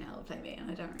Zooey Deschanel will play me, and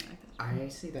I don't really like that. I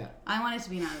see that. I want it to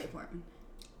be Natalie Portman.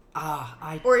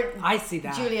 I see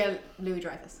that. Julia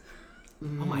Louis-Dreyfus. Oh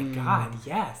my God,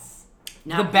 yes.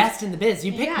 Now, the best in the biz.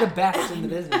 You picked Yeah. the best in the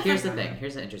business. Here's the thing.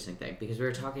 Here's the interesting thing. Because we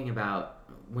were talking about,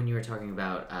 when you were talking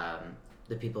about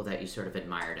the people that you sort of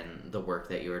admired and the work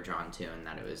that you were drawn to, and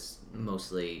that it was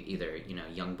mostly either,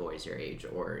 young boys your age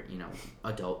or,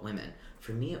 adult women.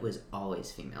 For me, it was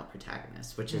always female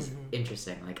protagonists, which is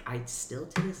interesting. Like, I still,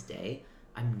 to this day,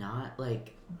 I'm not,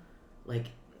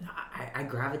 I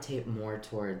gravitate more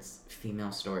towards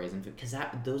female stories, and because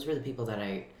those were the people that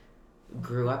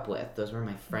grew up with. Those were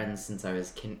my friends since I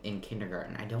was in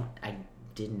kindergarten. I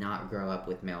did not grow up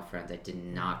with male friends. I did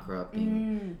not grow up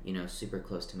being, super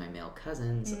close to my male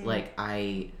cousins. Like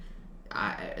I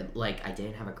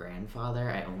didn't have a grandfather.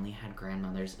 I only had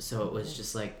grandmothers. So it was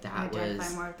just like that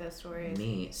was more of those stories.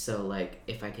 me. So like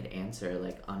if I could answer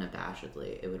like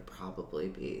unabashedly, it would probably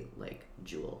be like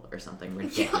Jewel or something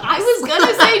ridiculous. I was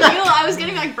gonna say Jewel. I was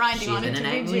getting like Brian. Do you want it She's to in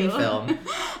an be Ang Lee Jewel? film.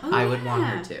 Oh, I would want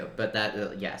yeah. her to. But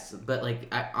that yes. But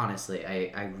like honestly,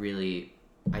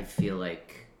 I feel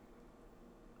like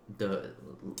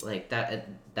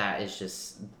that is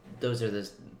just, those are the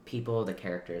people, the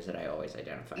characters that I always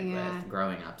identified with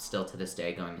growing up. Still to this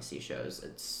day, going to see shows,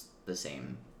 it's the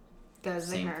same. Those are the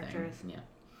same characters. thing. Yeah.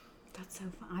 That's so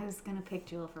fun. I was gonna pick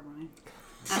Jewel for Brian.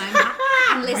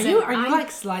 And listen, Are you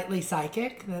like slightly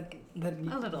psychic? That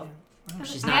a little.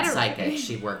 She's I not had a- psychic.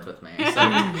 She worked with me. So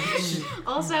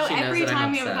Also, She knows every that I'm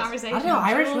time we have a obsessed. conversation, I don't know,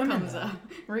 Irish Jewel women, comes though. up.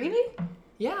 Really?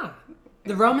 yeah.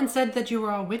 The Romans said that you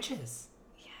were all witches.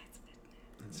 Yeah, it's a bit.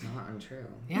 it's not untrue.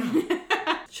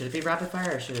 Yeah. Should it be rapid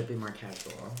fire or should it be more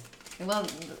casual? Well,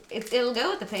 it'll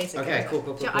go with the pace. Okay, cool.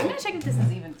 I'm gonna check if this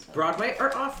is even. Broadway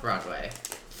or off Broadway?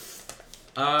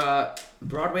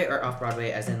 Broadway or off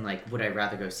Broadway, as in like, would I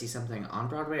rather go see something on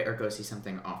Broadway or go see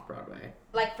something off Broadway?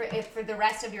 Like for the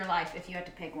rest of your life, if you had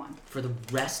to pick one. For the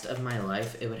rest of my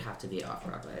life, it would have to be off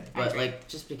Broadway. But like,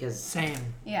 just because, Same.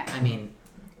 Yeah. I mean,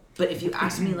 but if you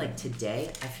ask me like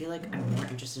today, I feel like I'm more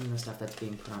interested in the stuff that's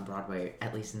being put on Broadway,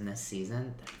 at least in this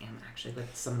season, than I am actually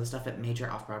with some of the stuff at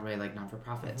major off Broadway, like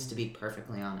non-for-profits, to be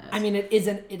perfectly honest. I mean, it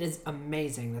is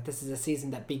amazing that this is a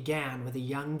season that began with a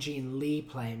young Gene Lee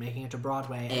play making it to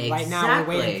Broadway, and right now we're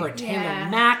waiting for a Taylor Yeah.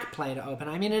 Mack play to open.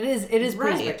 I mean, it is pretty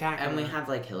Right. spectacular. And we have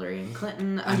like Hillary and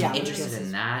Clinton. I'm Yeah, interested yes.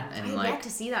 in that, and I'd like like to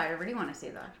see that. I really want to see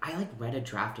that. I like read a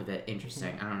draft of it.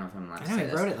 Interesting. I don't know if I'm allowed to I know say he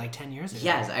this. wrote it like 10 years ago.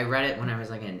 Yes, I read it when I was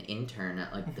like an intern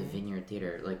at like the Vineyard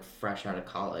Theater, like fresh out of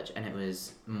college, and it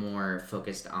was more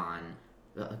focused on,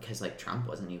 because like Trump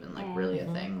wasn't even like really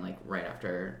a thing like right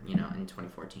after, in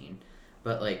 2014,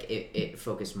 but like it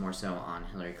focused more so on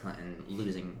Hillary Clinton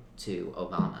losing to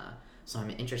Obama. So I'm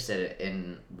interested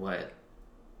in where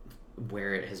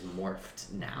it has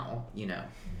morphed now,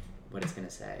 what it's gonna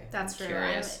say. That's I'm true.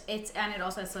 curious. And it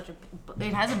also has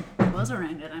it has a buzz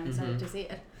around it. I'm excited to see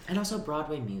it. And also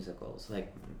Broadway musicals,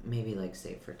 like maybe like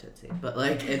Save for Tootsie, but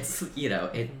like it's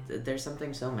there's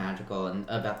something so magical and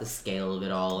about the scale of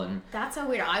it all, and That's so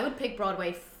weird. I would pick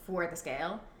Broadway for the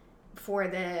scale,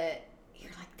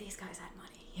 you're like, these guys had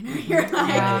money, you're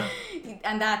like,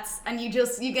 and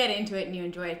you get into it and you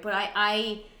enjoy it. But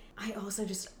I also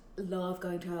just love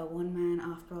going to a one man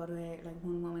off Broadway, like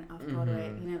one woman off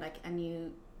Broadway,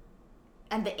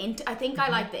 I think I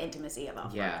like the intimacy of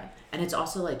off Broadway. and it's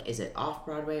also like, is it off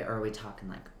Broadway or are we talking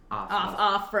like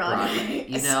Off Broadway.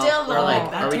 You know, Still or like,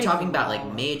 love that are we takes talking a about while.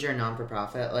 like major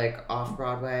non-for-profit, like off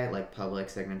Broadway, like Public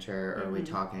Signature, or are we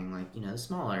talking like the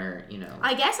smaller,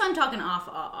 I guess I'm talking off.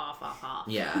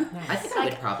 Yeah, Nice. I think I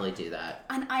would probably do that.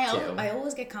 And too. I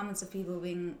always get comments of people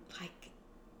being like,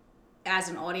 as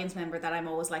an audience member, that I'm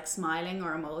always like smiling,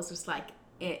 or I'm always just like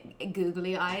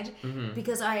googly eyed,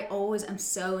 because I always am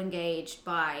so engaged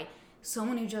by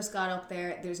someone who just got up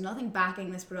there. There's nothing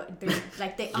backing this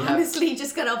like they honestly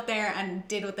just got up there and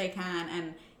did what they can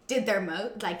and did their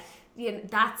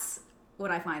that's what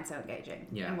I find so engaging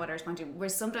and what I respond to.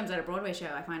 Whereas sometimes at a Broadway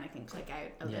show, I find I can click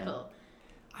out a little.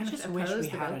 I just wish we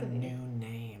had a new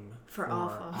name for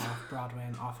off Broadway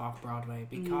and off Broadway,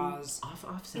 because Off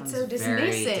sounds so very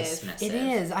dismissive. dismissive. it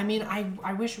is. I mean,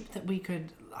 I wish that we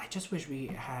could. I just wish we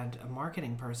had a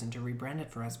marketing person to rebrand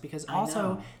it for us, because also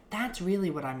know. that's really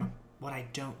what I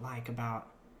don't like about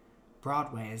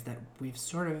Broadway, is that we've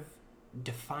sort of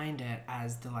defined it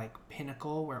as the like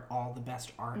pinnacle where all the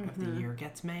best art of the year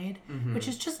gets made, which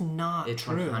is just not It's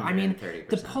true. I mean, 130%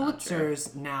 the not true.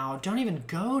 Pulitzers now don't even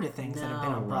go to things that have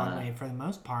been on No. Broadway for the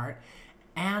most part.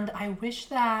 And I wish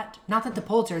that, not that the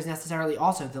Pulitzer is necessarily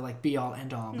also the like be all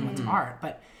end all of what's art,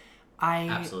 but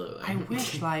Absolutely. I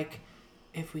wish like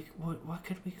if we what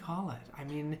could we call it? I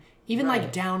mean, even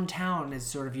like downtown is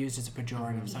sort of used as a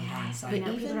pejorative sometimes. Like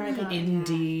but even like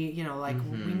indie, like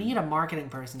we need a marketing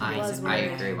person to I give us a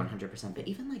agree name. 100%. But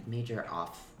even like major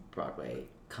off-Broadway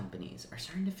companies are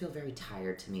starting to feel very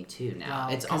tired to me too now.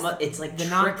 Well, It's almost, it's like the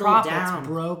trickle nonprofits down.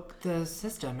 broke the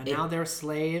system, and now they're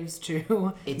slaves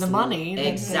to It's the money that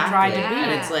they exactly. tried to be.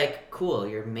 And it's like, cool,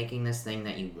 you're making this thing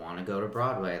that you want to go to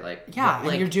Broadway, like Yeah,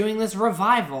 like, and you're doing this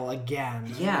revival again.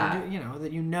 Yeah.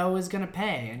 that is going to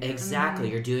pay. And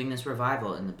exactly. You're doing this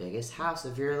revival in the biggest house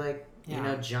of your like Yeah. You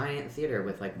know, giant theater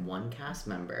with like one cast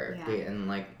member Yeah. and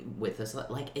like with us,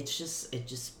 like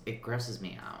it grosses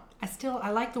me out. I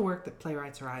like the work that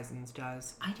Playwrights Horizons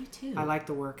does. I do too. I like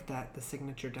the work that the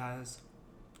Signature does.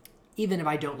 Even if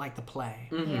I don't like the play,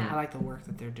 Yeah. I like the work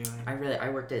that they're doing. I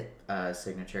worked at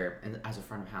Signature and as a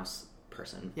front of house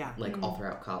person, Yeah. like all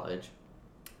throughout college,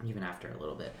 even after a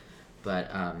little bit.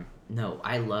 But no,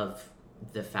 I love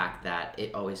the fact that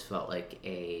it always felt like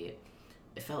a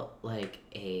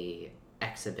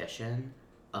exhibition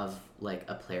of like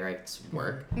a playwright's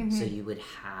work. So you would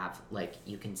have like,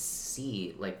 you can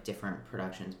see like different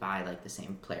productions by like the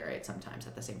same playwright sometimes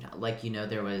at the same time. Like, you know,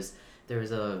 there was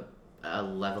a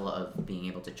level of being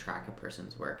able to track a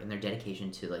person's work and their dedication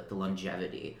to like the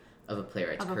longevity of a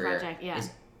playwright's Of a career project, yeah. is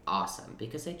awesome,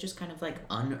 because they just kind of like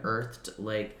unearthed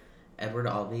like Edward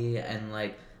Albee and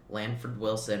like Lanford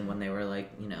Wilson when they were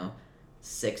like, you know,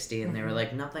 60 and they were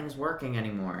like, nothing's working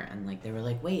anymore, and like they were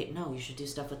like, wait, no, you should do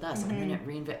stuff with us. And then it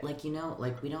reinvent, like, you know,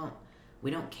 like we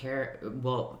don't care.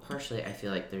 Well, partially I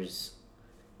feel like there's,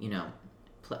 you know,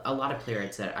 a lot of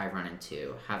playwrights that I run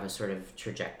into have a sort of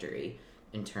trajectory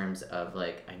in terms of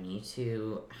like, I need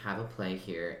to have a play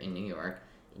here in New York,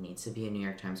 it needs to be a New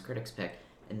York Times critics pick,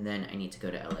 and then I need to go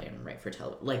to LA and write for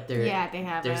television. Like they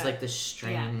have there's like this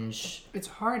strange. It's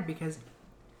hard because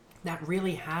that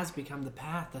really has become the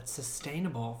path that's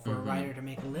sustainable for a writer to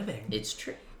make a living. It's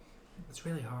true. It's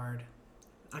really hard.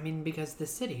 I mean, because the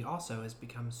city also has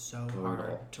become so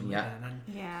hard to live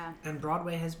in. And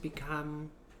Broadway has become,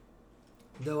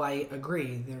 though I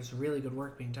agree, there's really good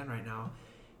work being done right now,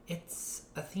 it's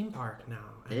a theme park now.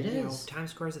 And, It you know, is.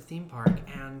 Times Square is a theme park.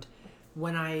 And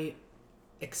when I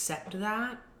accept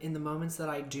that in the moments that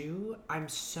I do, I'm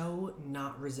so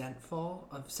not resentful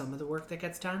of some of the work that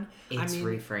gets done. It's I mean,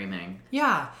 reframing.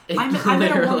 yeah, It I met a woman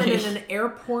literally- in an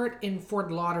airport in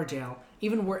Fort Lauderdale.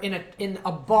 Even we're in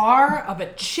a bar of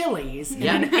a Chili's in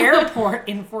an airport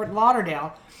in Fort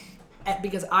Lauderdale,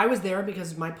 because I was there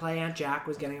because my play Aunt Jack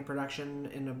was getting a production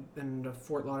in a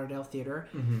Fort Lauderdale theater,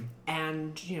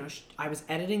 and you know I was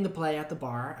editing the play at the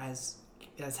bar as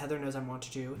Heather knows I want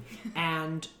to do,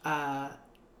 and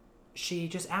she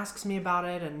just asks me about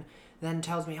it and then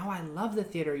tells me, oh, I love the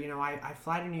theater. You know, I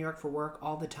fly to New York for work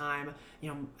all the time. You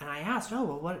know, and I asked, oh,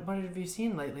 well, what have you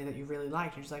seen lately that you really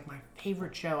liked? And she's like, my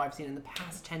favorite show I've seen in the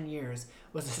past 10 years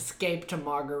was Escape to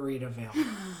Margaritaville.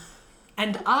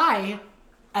 And I,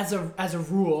 as a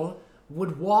rule,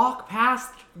 would walk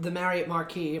past the Marriott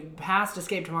Marquis, past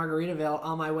Escape to Margaritaville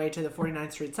on my way to the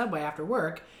 49th Street subway after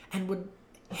work, and would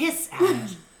hiss at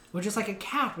it. Would just like a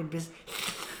cat would just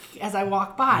as I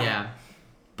walk by. Yeah.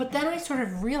 But then I sort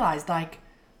of realized, like,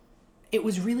 it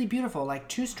was really beautiful. Like,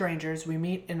 two strangers, we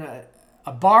meet in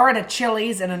a bar at a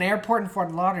Chili's in an airport in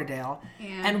Fort Lauderdale,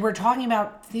 and we're talking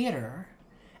about theater.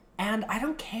 And I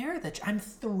don't care that I'm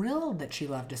thrilled that she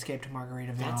loved Escape to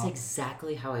Margaritaville. That's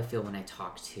exactly how I feel when I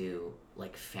talk to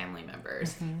like family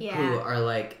members Yeah. who are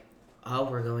like, oh,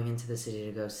 we're going into the city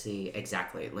to go see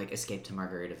exactly like Escape to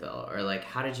Margaritaville, or like,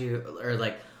 how did you, or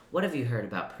like, what have you heard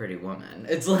about Pretty Woman?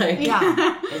 It's like,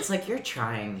 it's like you're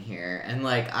trying here, and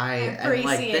like and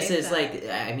like this is that. like,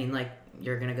 I mean, like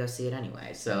you're gonna go see it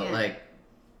anyway, so like,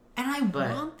 and I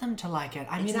want them to like it.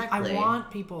 I mean, Exactly. I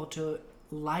want people to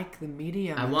like the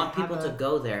medium. I and want have people to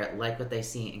go there, like what they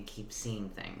see, and keep seeing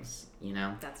things, you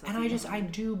know? That's And I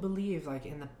do believe, like,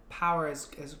 in the power, as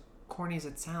corny as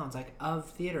it sounds, like, of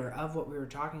theater, of what we were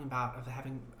talking about, of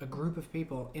having a group of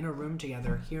people in a room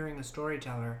together, hearing a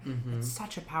storyteller. It's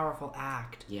such a powerful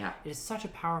act. Yeah. It is such a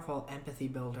powerful empathy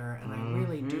builder, and I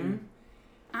really do.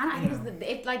 And I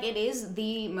think it is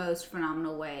the most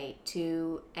phenomenal way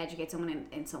to educate someone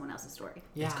in someone else's story.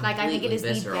 Yeah. Like, I think it is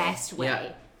Visceral. the best way Yeah.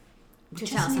 to We tell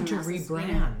just need someone to else's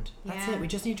rebrand. That's Yeah. it. We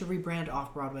just need to rebrand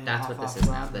off-Broadway and That's what this is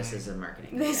now. This is a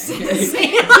marketing This meeting. is,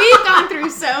 we've gone through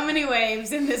so many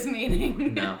waves in this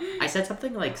meeting. No, I said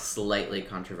something like slightly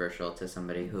controversial to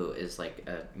somebody who is like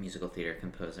a musical theater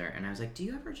composer, and I was like, do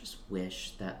you ever just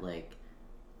wish that like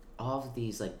all of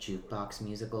these like jukebox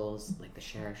musicals, like the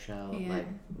Cher Show, Yeah. like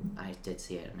I did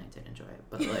see it and I did enjoy it,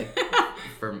 but like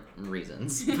for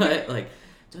reasons, but like,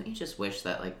 don't you just wish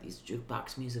that like these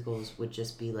jukebox musicals would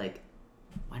just be like,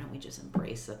 why don't we just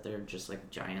embrace that they're just like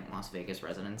giant Las Vegas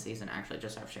residencies and actually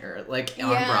just have Cher like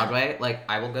on Yeah. Broadway? Like,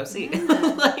 I will go see.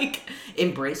 Like,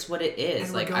 embrace what it is.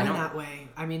 And like, we're I going don't. that way.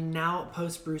 I mean, now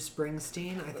post Bruce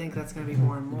Springsteen, I think that's going to be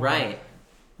more and more. Right.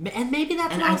 And maybe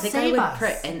that's And what'll I think save I would.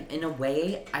 us. And in a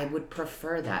way, I would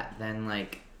prefer that than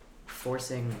like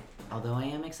forcing. Although I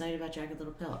am excited about Jagged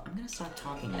Little Pill, I'm gonna stop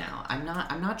talking now. I'm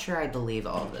not sure I believe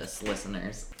all this,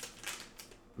 listeners.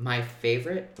 My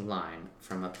favorite line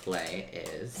from a play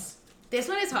is, This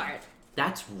one is hard.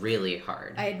 That's really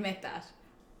hard. I admit that.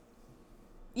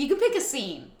 You can pick a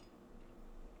scene.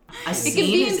 A It scene can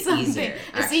be in is something. easier.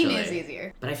 A scene actually. is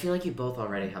easier. But I feel like you both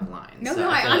already have lines. No, so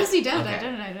I feel honestly like, don't. okay.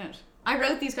 I don't. I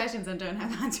wrote these questions and don't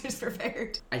have answers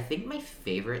prepared. I think my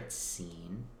favorite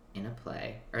scene in a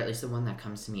play, or at least the one that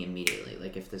comes to me immediately,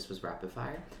 like if this was rapid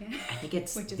fire, Yeah. I think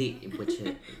it's Which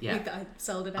is- yeah. I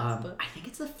sold it as a book. I think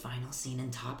it's the final scene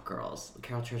in Top Girls,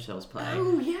 Carol Churchill's play.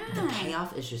 Oh, yeah. The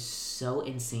payoff is just so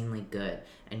insanely good,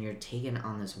 and you're taken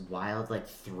on this wild, like,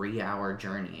 3-hour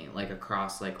journey, like,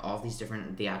 across, like, all these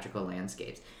different theatrical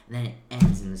landscapes, and then it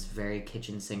ends in this very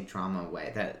kitchen sink drama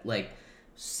way that, like,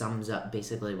 sums up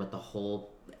basically what the whole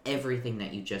everything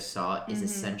that you just saw is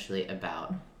essentially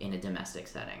about in a domestic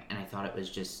setting. And I thought it was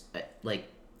just like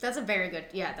That's a very good.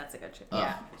 Yeah, that's a good choice. oh,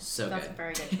 Yeah, so that's good a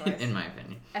very good choice. in my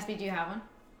opinion. SB, do you have one?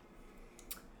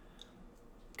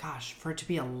 Gosh, for it to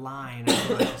be a line, I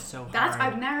feel like it's so hard.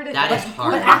 I've narrowed it. That down. is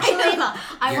hard. But actually,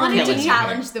 I You're wanted killing to me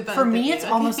challenge here. the both. For of me, you. it's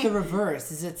almost the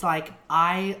reverse. Is it's like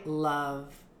I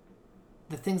love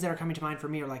the things that are coming to mind for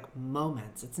me are like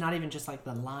moments. It's not even just like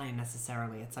the line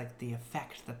necessarily. It's like the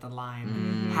effect that the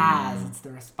line has. It's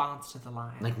the response to the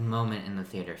line. Like moment in the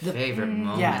theater, The- favorite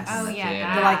moment yes. in Oh, the yeah,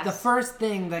 theater. the, like the first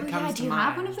thing that Oh, comes yeah, to do you mind.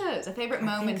 have one of those? A favorite I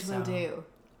moment think will so. do.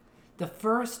 The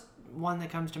first one that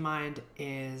comes to mind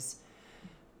is,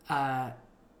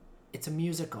 it's a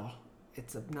musical.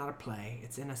 It's not a play.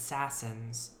 It's in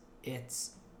Assassins.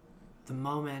 It's the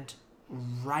moment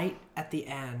right at the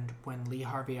end when Lee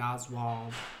Harvey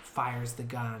Oswald fires the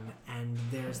gun, and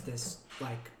there's this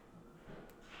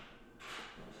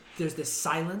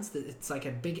silence. That it's like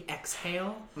a big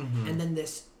exhale, and then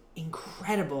this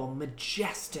incredible,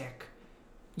 majestic,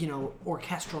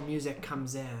 orchestral music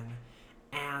comes in,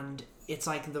 and it's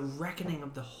like the reckoning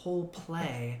of the whole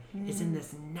play is in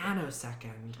this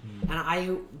nanosecond. And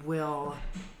I will,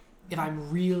 if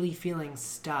I'm really feeling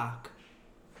stuck,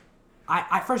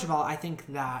 I first of all, I think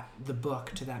that the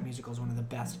book to that musical is one of the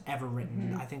best ever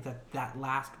written. I think that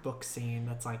last book scene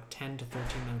that's like 10 to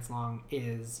 13 minutes long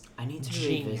is I need to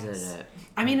genius. revisit it.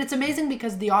 I mean, it's amazing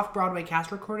because the off-Broadway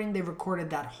cast recording, they recorded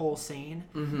that whole scene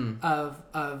of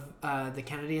the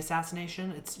Kennedy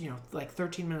assassination. It's, like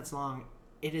 13 minutes long.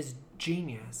 It is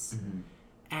genius.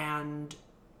 And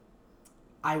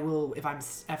I will, if I'm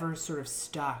ever sort of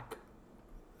stuck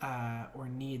or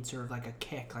need sort of like a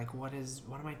kick, like what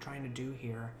am I trying to do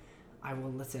here? I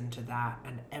will listen to that,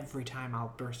 and every time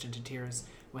I'll burst into tears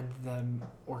when the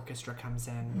orchestra comes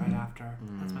in right after.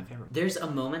 That's my favorite. There's a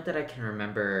moment that I can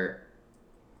remember,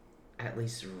 at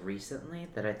least recently,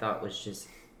 that I thought was just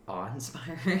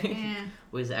awe-inspiring. Yeah.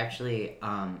 Was actually,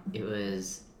 it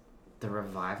was the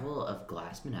revival of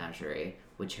Glass Menagerie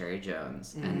with Cherry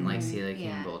Jones and like Celia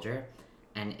Keenan Bolger.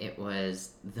 And it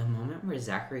was the moment where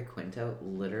Zachary Quinto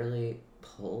literally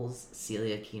pulls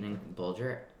Celia Keenan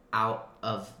Bolger out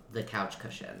of the couch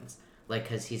cushions, like,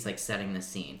 because he's like setting the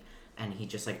scene, and he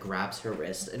just like grabs her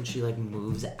wrist and she like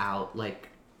moves out like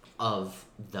of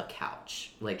the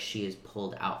couch, like she is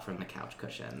pulled out from the couch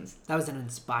cushions. That was an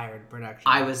inspired production.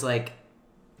 I was like,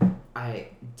 I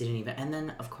didn't even, and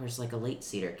then of course like a late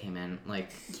seater came in like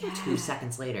 2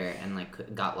 seconds later and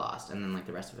like got lost, and then like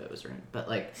the rest of it was ruined, but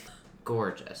like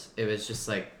gorgeous. It was just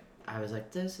like, I was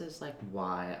like, this is like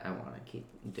why I want to keep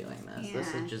doing this.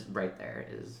 This is just right there.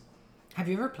 Is Have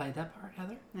you ever played that part,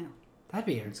 Heather? No. That'd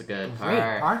be it's a good great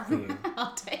part. part for you.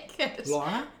 I'll take it.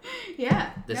 Laura?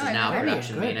 Yeah. This No, is I now a never- That'd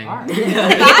be a production good meeting.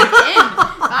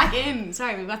 part. Back in.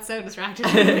 Sorry, we got so distracted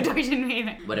in the production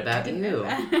meeting. What about you? Do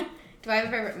I have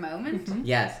a favorite moment?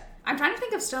 Yes. I'm trying to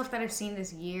think of stuff that I've seen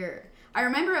this year. I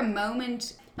remember a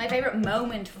moment, my favorite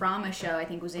moment from a show, I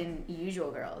think, was in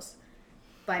Usual Girls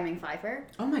by Ming Pfeiffer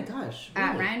Oh my gosh.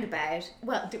 at really? Roundabout.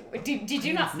 Well, did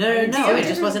you not? No, do you- I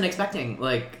just wasn't expecting,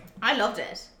 like, I loved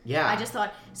it. yeah. I just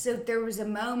thought, so there was a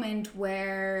moment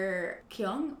where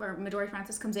Midori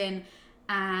Francis comes in,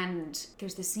 and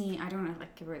there's the scene, I don't know if I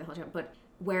give away the whole show, but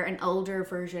where an older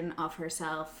version of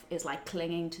herself is like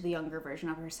clinging to the younger version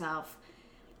of herself.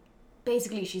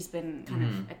 Basically, she's been kind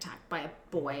of attacked by a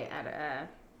boy at a...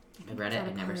 I read it,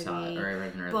 I never saw it, or I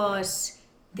read an early But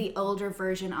the older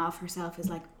version of herself is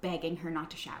like begging her not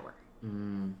to shower.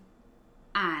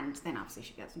 And then obviously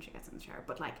she gets in the shower.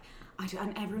 But like,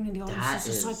 and everyone in the audience That is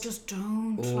just like, is- just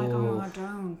don't. Like, oh,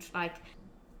 don't. Like,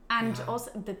 and also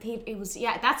the theater, it was,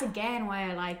 that's again why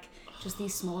I like just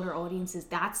these smaller audiences.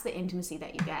 That's the intimacy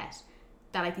that you get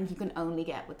that I think you can only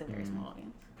get with a very small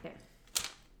audience. There.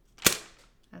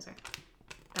 Oh, sorry.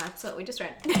 That's what we just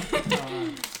read.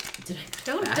 Did I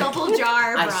Don't back? double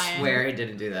jar, Brian. I swear I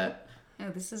didn't do that. Oh,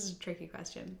 this is a tricky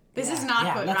question. This Yeah. is not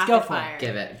Yeah, what let's rapid go for it. fire.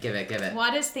 Give it.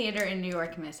 What is theater in New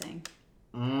York missing?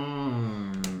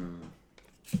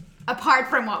 Apart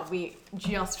from what we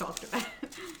just talked about.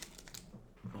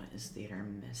 What is theater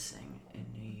missing in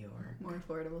New York? More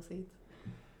affordable seats.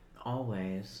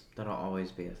 Always. That'll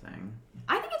always be a thing.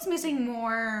 I think it's missing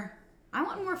more. I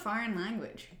want more foreign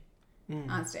language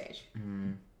on stage.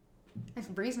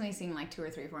 I've recently seen like 2 or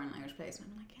 3 foreign language plays, and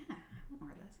I'm like, yeah, I want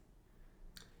more of this.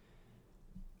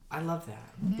 I love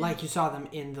that. Like you saw them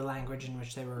in the language in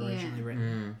which they were originally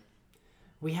written.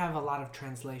 We have a lot of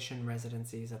translation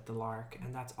residencies at the Lark,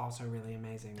 and that's also really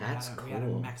amazing. We had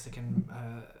a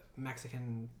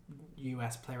Mexican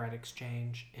U.S. playwright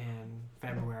exchange in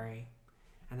February,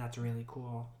 and that's really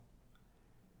cool.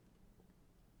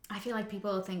 I feel like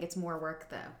people think it's more work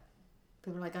though.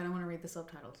 People are like, I don't want to read the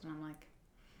subtitles, and I'm like,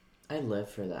 I live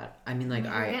for that. I mean, like,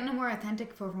 you're getting a more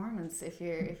authentic performance if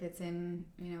it's in,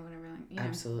 whatever. Like,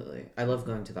 Absolutely. I love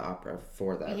going to the opera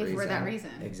for that reason. For that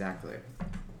reason. Exactly.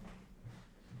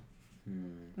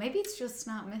 Maybe it's just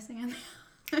not missing anything.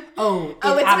 Oh, it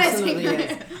it's absolutely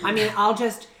missing. is. I mean, I'll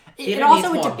just... It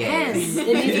also needs more depends. gays.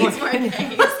 It needs It's more more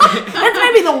gays. That's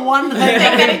maybe the one thing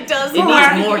that it does It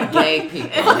needs more gay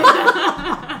people.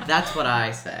 That's what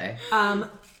I say.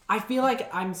 I feel like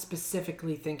I'm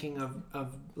specifically thinking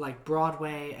of like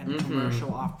Broadway and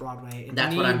commercial off Broadway.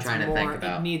 That's what I'm trying to think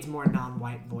about. It needs more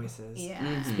non-white voices.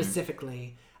 Yeah.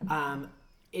 Specifically.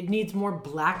 It needs more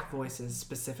black voices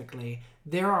specifically.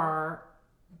 There are...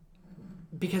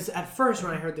 Because at first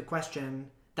when I heard the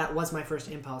question, that was my first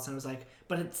impulse. And I was like,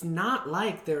 but it's not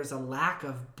like there's a lack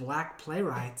of black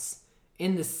playwrights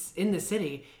in the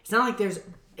city. It's not like there's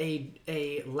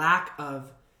a lack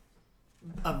of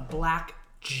black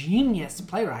genius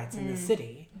playwrights in the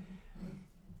city.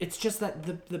 It's just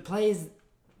that the plays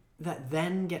that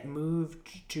then get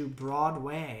moved to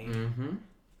Broadway.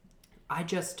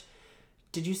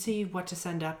 Did you see What to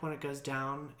Send Up When It Goes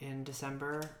Down in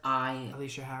December?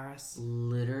 Alicia Harris.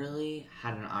 Literally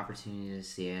had an opportunity to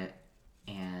see it,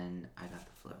 and I got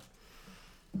the flu.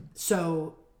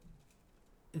 So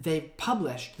they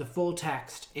published the full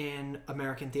text in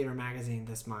American Theater Magazine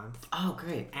this month. Oh,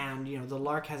 great. And, the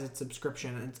Lark has its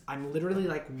subscription. And I'm literally,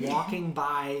 like, walking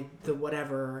by the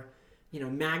whatever,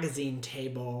 magazine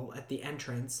table at the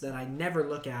entrance that I never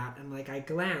look at. And, like, I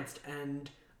glanced and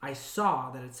I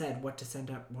saw that it said What to Send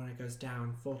Up When It Goes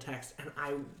Down, full text. And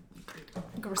I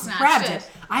grabbed it.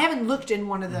 I haven't looked in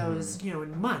one of those,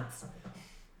 in months.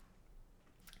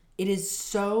 It is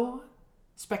so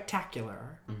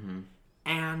spectacular.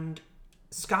 And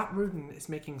Scott Rudin is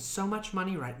making so much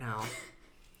money right now.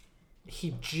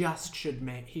 He should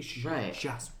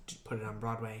just put it on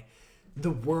Broadway.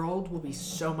 The world will be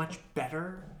so much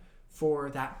better for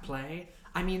that play.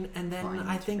 I mean, and then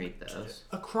I think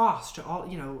across to all,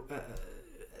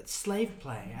 slave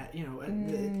play,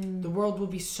 the world will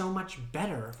be so much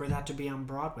better for that to be on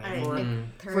Broadway. I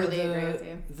totally agree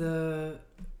with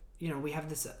you. We have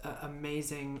this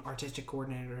amazing artistic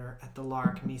coordinator at the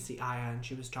Lark, Nisi Aya, and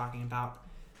she was talking about,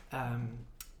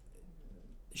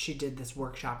 she did this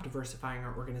workshop, Diversifying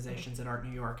Art Organizations at Art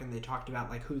New York, and they talked about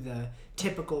like who the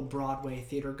typical Broadway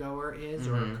theater goer is,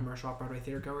 or commercial off-Broadway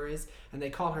theater goer is, and they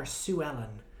call her Sue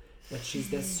Ellen. That she's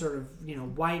this sort of,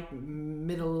 white,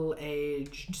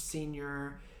 middle-aged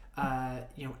senior,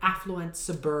 affluent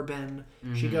suburban.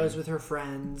 She goes with her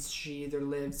friends. She either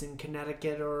lives in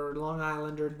Connecticut or Long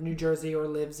Island or New Jersey, or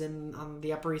lives on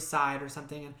the Upper East Side or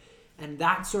something. And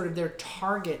that's sort of their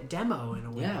target demo in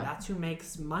a way. Yeah. That's who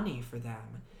makes money for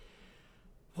them.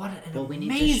 What an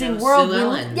amazing world. Sue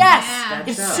Ellen. Yes.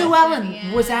 If Sue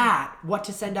Ellen was at What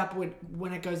to Send Up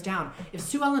When It Goes Down, if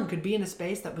Sue Ellen could be in a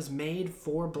space that was made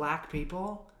for black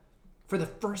people for the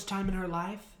first time in her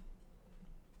life,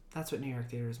 that's what New York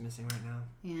theater is missing right now.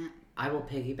 Yeah. I will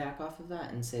piggyback off of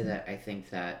that and say that I think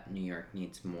that New York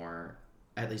needs more,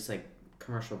 at least like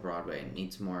commercial Broadway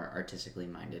needs more artistically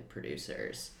minded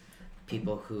producers.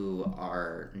 People who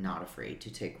are not afraid to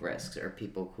take risks, or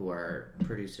people who are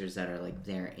producers that are like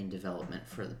there in development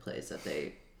for the plays that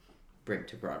they bring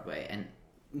to Broadway, and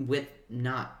with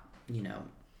not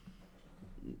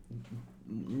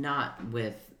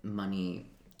with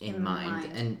money in mind,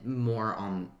 and more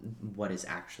on what is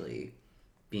actually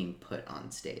being put on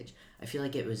stage. I feel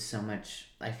like there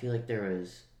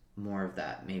was more of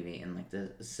that maybe in like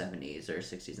the 70s or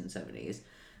 60s and 70s.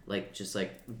 Like just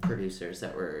like producers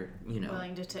that were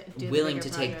willing to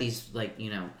take these like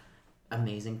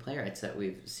amazing playwrights that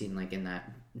we've seen like in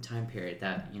that time period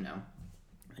that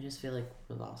I just feel like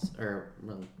we're lost or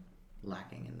we're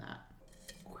lacking in that.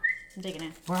 I'm digging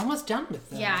it. We're almost done with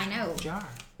the I know. jar.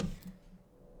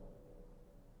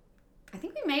 I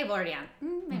think we may have already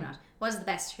maybe not. What is the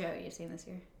best show you've seen this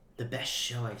year? The best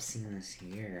show I've seen this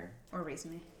year. Or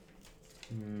recently.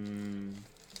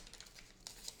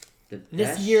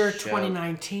 This year,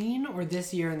 2019, or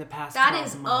this year in the past 12 That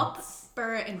is months? up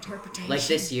for interpretation. Like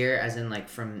this year, as in like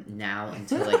from now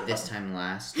until like this time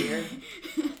last year.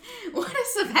 What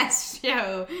is the best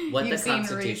show What you've the seen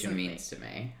Constitution recently? means to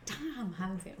me. Damn,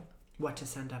 haven't seen it. What to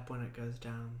send up when it goes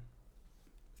down.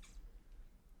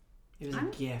 It was a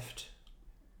gift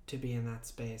to be in that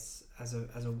space as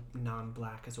a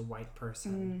non-black, as a white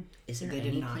person. Is there They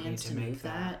any did not need plans to to make move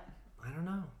that I don't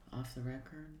know. off the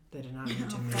record? They did not need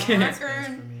to Off make the that space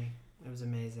record. for me. It was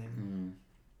amazing.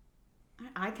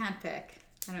 I can't pick.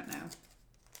 I don't know.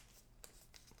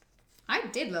 I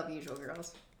did love Usual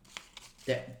Girls.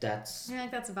 That's I feel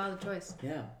like that's a valid choice.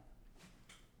 yeah.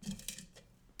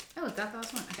 Oh, is that the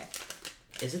last one? Okay.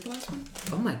 Is it the last one?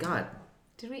 Oh my god.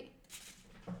 Did we?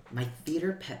 My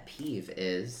theater pet peeve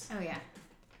is Oh, yeah.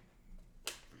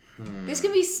 This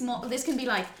can be small. This can be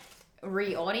like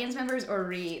audience members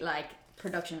or like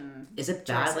production. Is it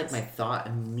bad? choices. Like my thought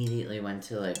immediately went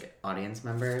to like audience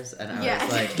members, and I Yeah.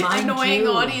 was like Mine Annoying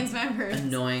too. audience members.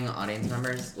 annoying audience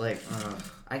members. Like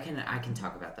I can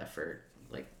talk about that for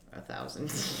like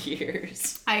 1,000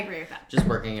 years. I agree with that. Just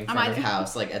working in front might- of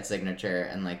house like at Signature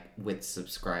and like with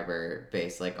subscriber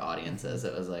based like audiences,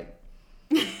 it was like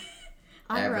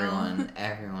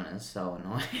everyone is so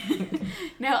annoying.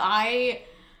 No, I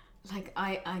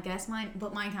guess mine,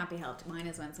 but mine can't be helped. Mine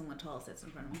is when someone tall sits in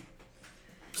front of me.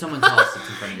 Someone tall sits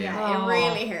in front of you. Yeah, it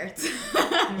really hurts.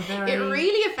 Very- It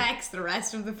really affects the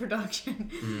rest of the production.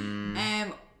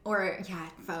 Mm. Or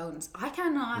phones. I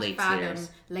cannot Late fathom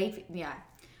theaters.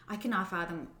 I cannot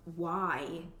fathom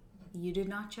why you did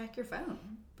not check your phone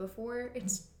before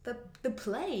it's the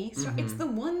play. So it's the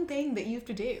one thing that you have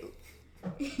to do.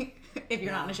 If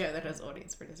you're not in a show that has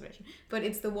audience participation. But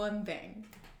it's the one thing.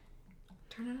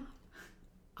 Turn it off.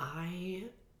 I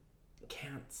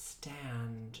can't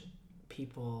stand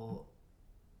people.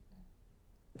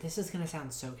 This is going to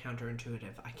sound so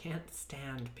counterintuitive. I can't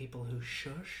stand people who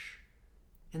shush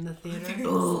in the theater.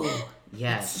 Ooh, It's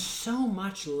yes. so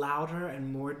much louder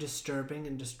and more disturbing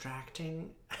and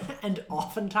distracting. And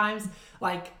oftentimes,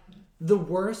 like, the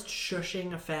worst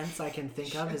shushing offense I can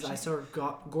think of is I saw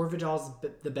Gore Vidal's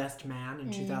The Best Man in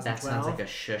 2012. That sounds like a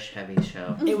shush heavy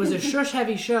show. It was a shush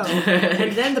heavy show.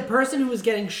 And then the person who was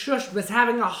getting shushed was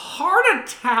having a heart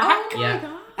attack. Oh Yeah. my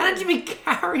god. And had to be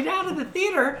carried out of the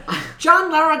theater.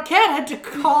 John Larroquette had to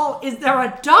call, is there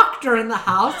a doctor in the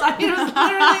house? I mean, it was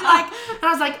literally like, and I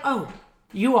was like, oh,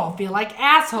 you all feel like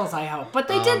assholes, I hope. But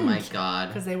they didn't. Oh my god.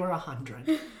 Because they were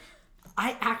 100.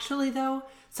 I actually, though,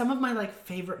 some of my like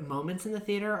favorite moments in the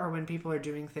theater are when people are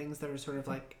doing things that are sort of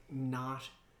like not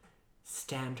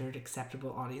standard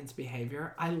acceptable audience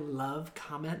behavior. I love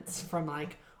comments from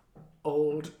like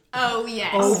old. Oh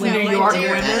yes. Old New I York do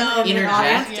women love in the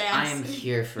that. Interject. Yes. I am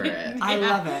here for it. I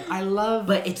love it. I love.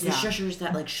 But it's the yeah. shushers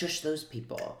that like shush those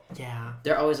people. Yeah.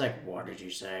 They're always like, "What did you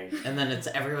say?" And then it's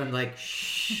everyone like,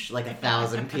 "Shh!" Like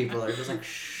 1,000 people are just like,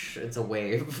 "Shh!" It's a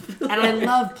wave. And I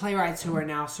love playwrights who are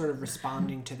now sort of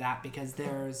responding to that because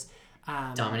there's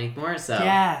Dominique Morisseau.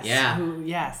 yes, Yeah.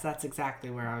 yes, that's exactly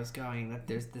where I was going. That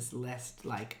there's this list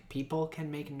like people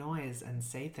can make noise and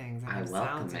say things and I have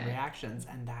welcome sounds and it. reactions,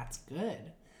 and that's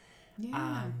good.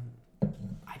 Yeah.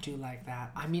 I do like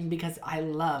that. I mean, because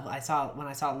when I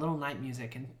saw Little Night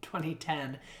Music in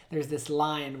 2010, there's this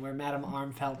line where Madame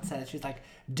Armfeldt says, she's like,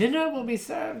 dinner will be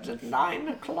served at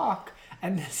 9:00.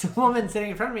 And this woman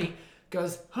sitting in front of me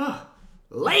goes, oh,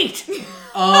 late.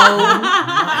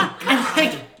 Oh, And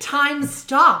like time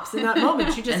stops in that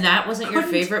moment. She just and that wasn't your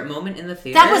couldn't- favorite moment in the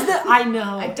theater? That was I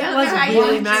know. I don't That was know how you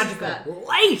really choose magical. that.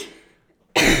 Late.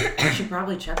 I should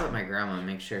probably check with my grandma and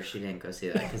make sure she didn't go see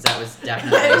that because that was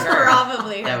definitely That was her.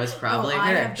 probably her. That was probably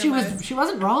I her. have the She most-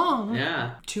 wasn't wrong.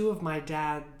 Yeah. Two of my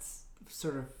dad's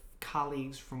sort of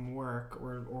colleagues from work,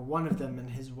 or one of them and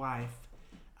his wife,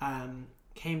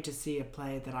 came to see a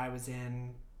play that I was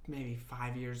in maybe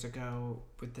 5 years ago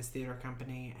with this theater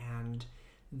company, and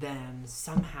then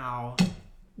somehow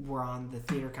were on the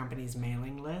theater company's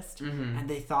mailing list, and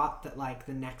they thought that like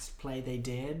the next play they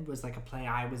did was like a play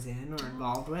I was in or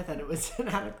involved with, and it was an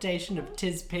adaptation of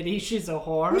 'Tis Pity She's a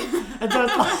Whore. And so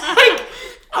it's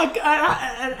like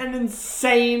an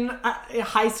insane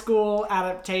high school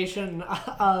adaptation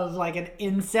of like an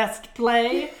incest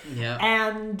play. Yeah.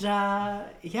 And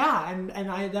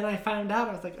I found out,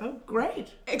 I was like, oh great.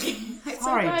 I'm so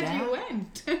Sorry, glad Dad. you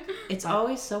went. It's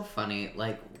always so funny,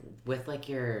 like with like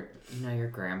your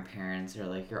grandparents or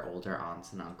like your older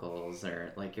aunts and uncles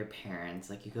or like your parents,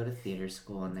 like you go to theater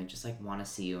school and they just like want to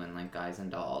see you in like Guys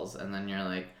and Dolls, and then you're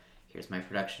like, here's my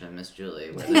production of Miss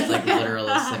Julie, where there's like literal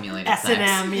simulated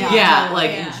S&M, sex.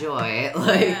 yeah. Enjoy.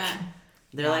 Like, Yeah.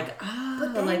 they're like,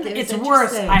 But then like it's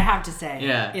worse, I have to say.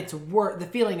 Yeah. It's worse. The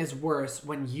feeling is worse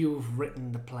when you've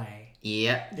written the play.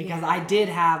 Yep. Because I did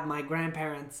have my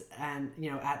grandparents and,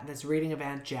 at this reading of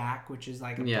Aunt Jack, which is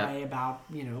like a play about,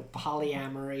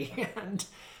 polyamory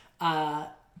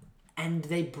and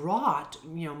they brought,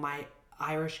 my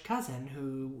Irish cousin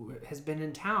who has been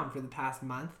in town for the past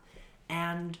month,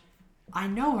 and I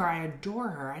know her, I adore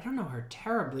her, I don't know her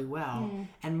terribly well,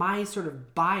 and my sort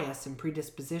of bias and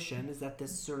predisposition is that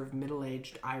this sort of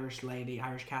middle-aged Irish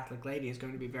Catholic lady is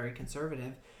going to be very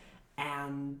conservative,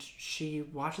 and she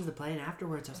watches the play, and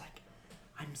afterwards I was like,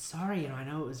 I'm sorry, I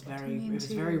know it was very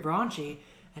raunchy,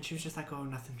 and she was just like, oh,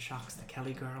 nothing shocks the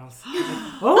Kelly girls. I was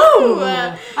like,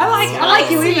 oh, I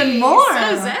like you even more.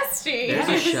 So zesty. There's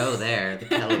a show there, the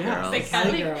Kelly Girls. The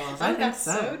Kelly Girls. Oh, I think that's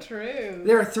so. true.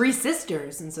 There are 3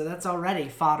 sisters, and so that's already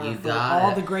fodder You for got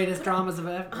all it. the greatest dramas of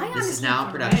ever. This is now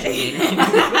a production meeting.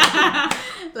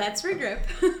 Let's regroup.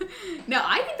 No,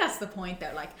 I think that's the point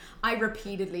though. Like, I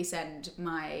repeatedly send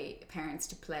my parents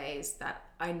to plays that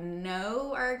I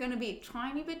know are going to be a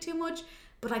tiny bit too much,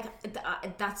 but like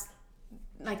that's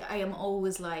like I am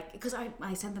always like, because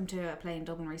I sent them to a play in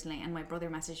Dublin recently, and my brother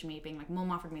messaged me being like,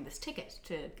 Mum offered me this ticket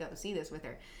to go see this with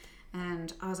her,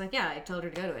 and I was like, yeah, I told her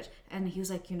to go to it, and he was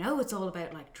like, it's all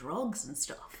about like drugs and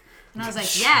stuff. And I was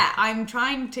like, yeah, I'm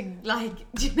trying to, like,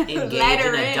 Engage let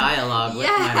her in a dialogue with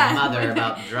my mother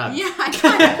about drugs. Yeah, I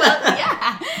kind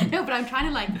of, yeah. No, but I'm trying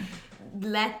to, like,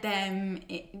 let them,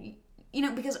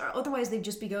 because otherwise they'd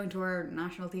just be going to our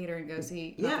National Theatre and go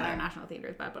see, not that our National Theatre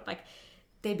is bad, but, like,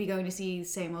 they'd be going to see the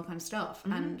same old kind of stuff.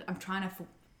 Mm-hmm. And I'm trying to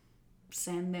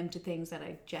send them to things that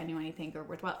I genuinely think are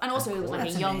worthwhile. And also, it was like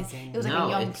a young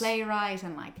playwright,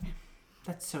 and, like...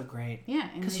 That's so great. Yeah.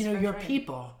 Because, your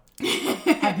people...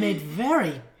 have made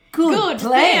very good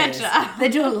plays. Theatre. They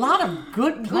do a lot of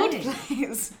good plays. Good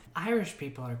plays. Irish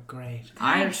people are great.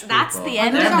 Irish That's people. the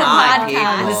end They're of the my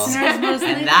podcast. Listeners mostly.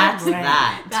 And that's Great.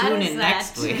 that. That Tune is in that.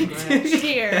 next week.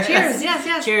 Cheers. Cheers.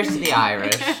 Yes. Cheers to the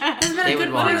Irish. They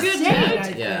would want us. date, I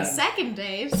think. Yeah. Second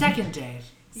date. Second date.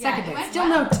 Yeah, Second it date. went Still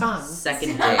well. no tongue. Second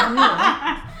date.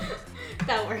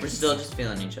 That works. We're still just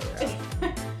feeling each other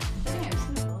out.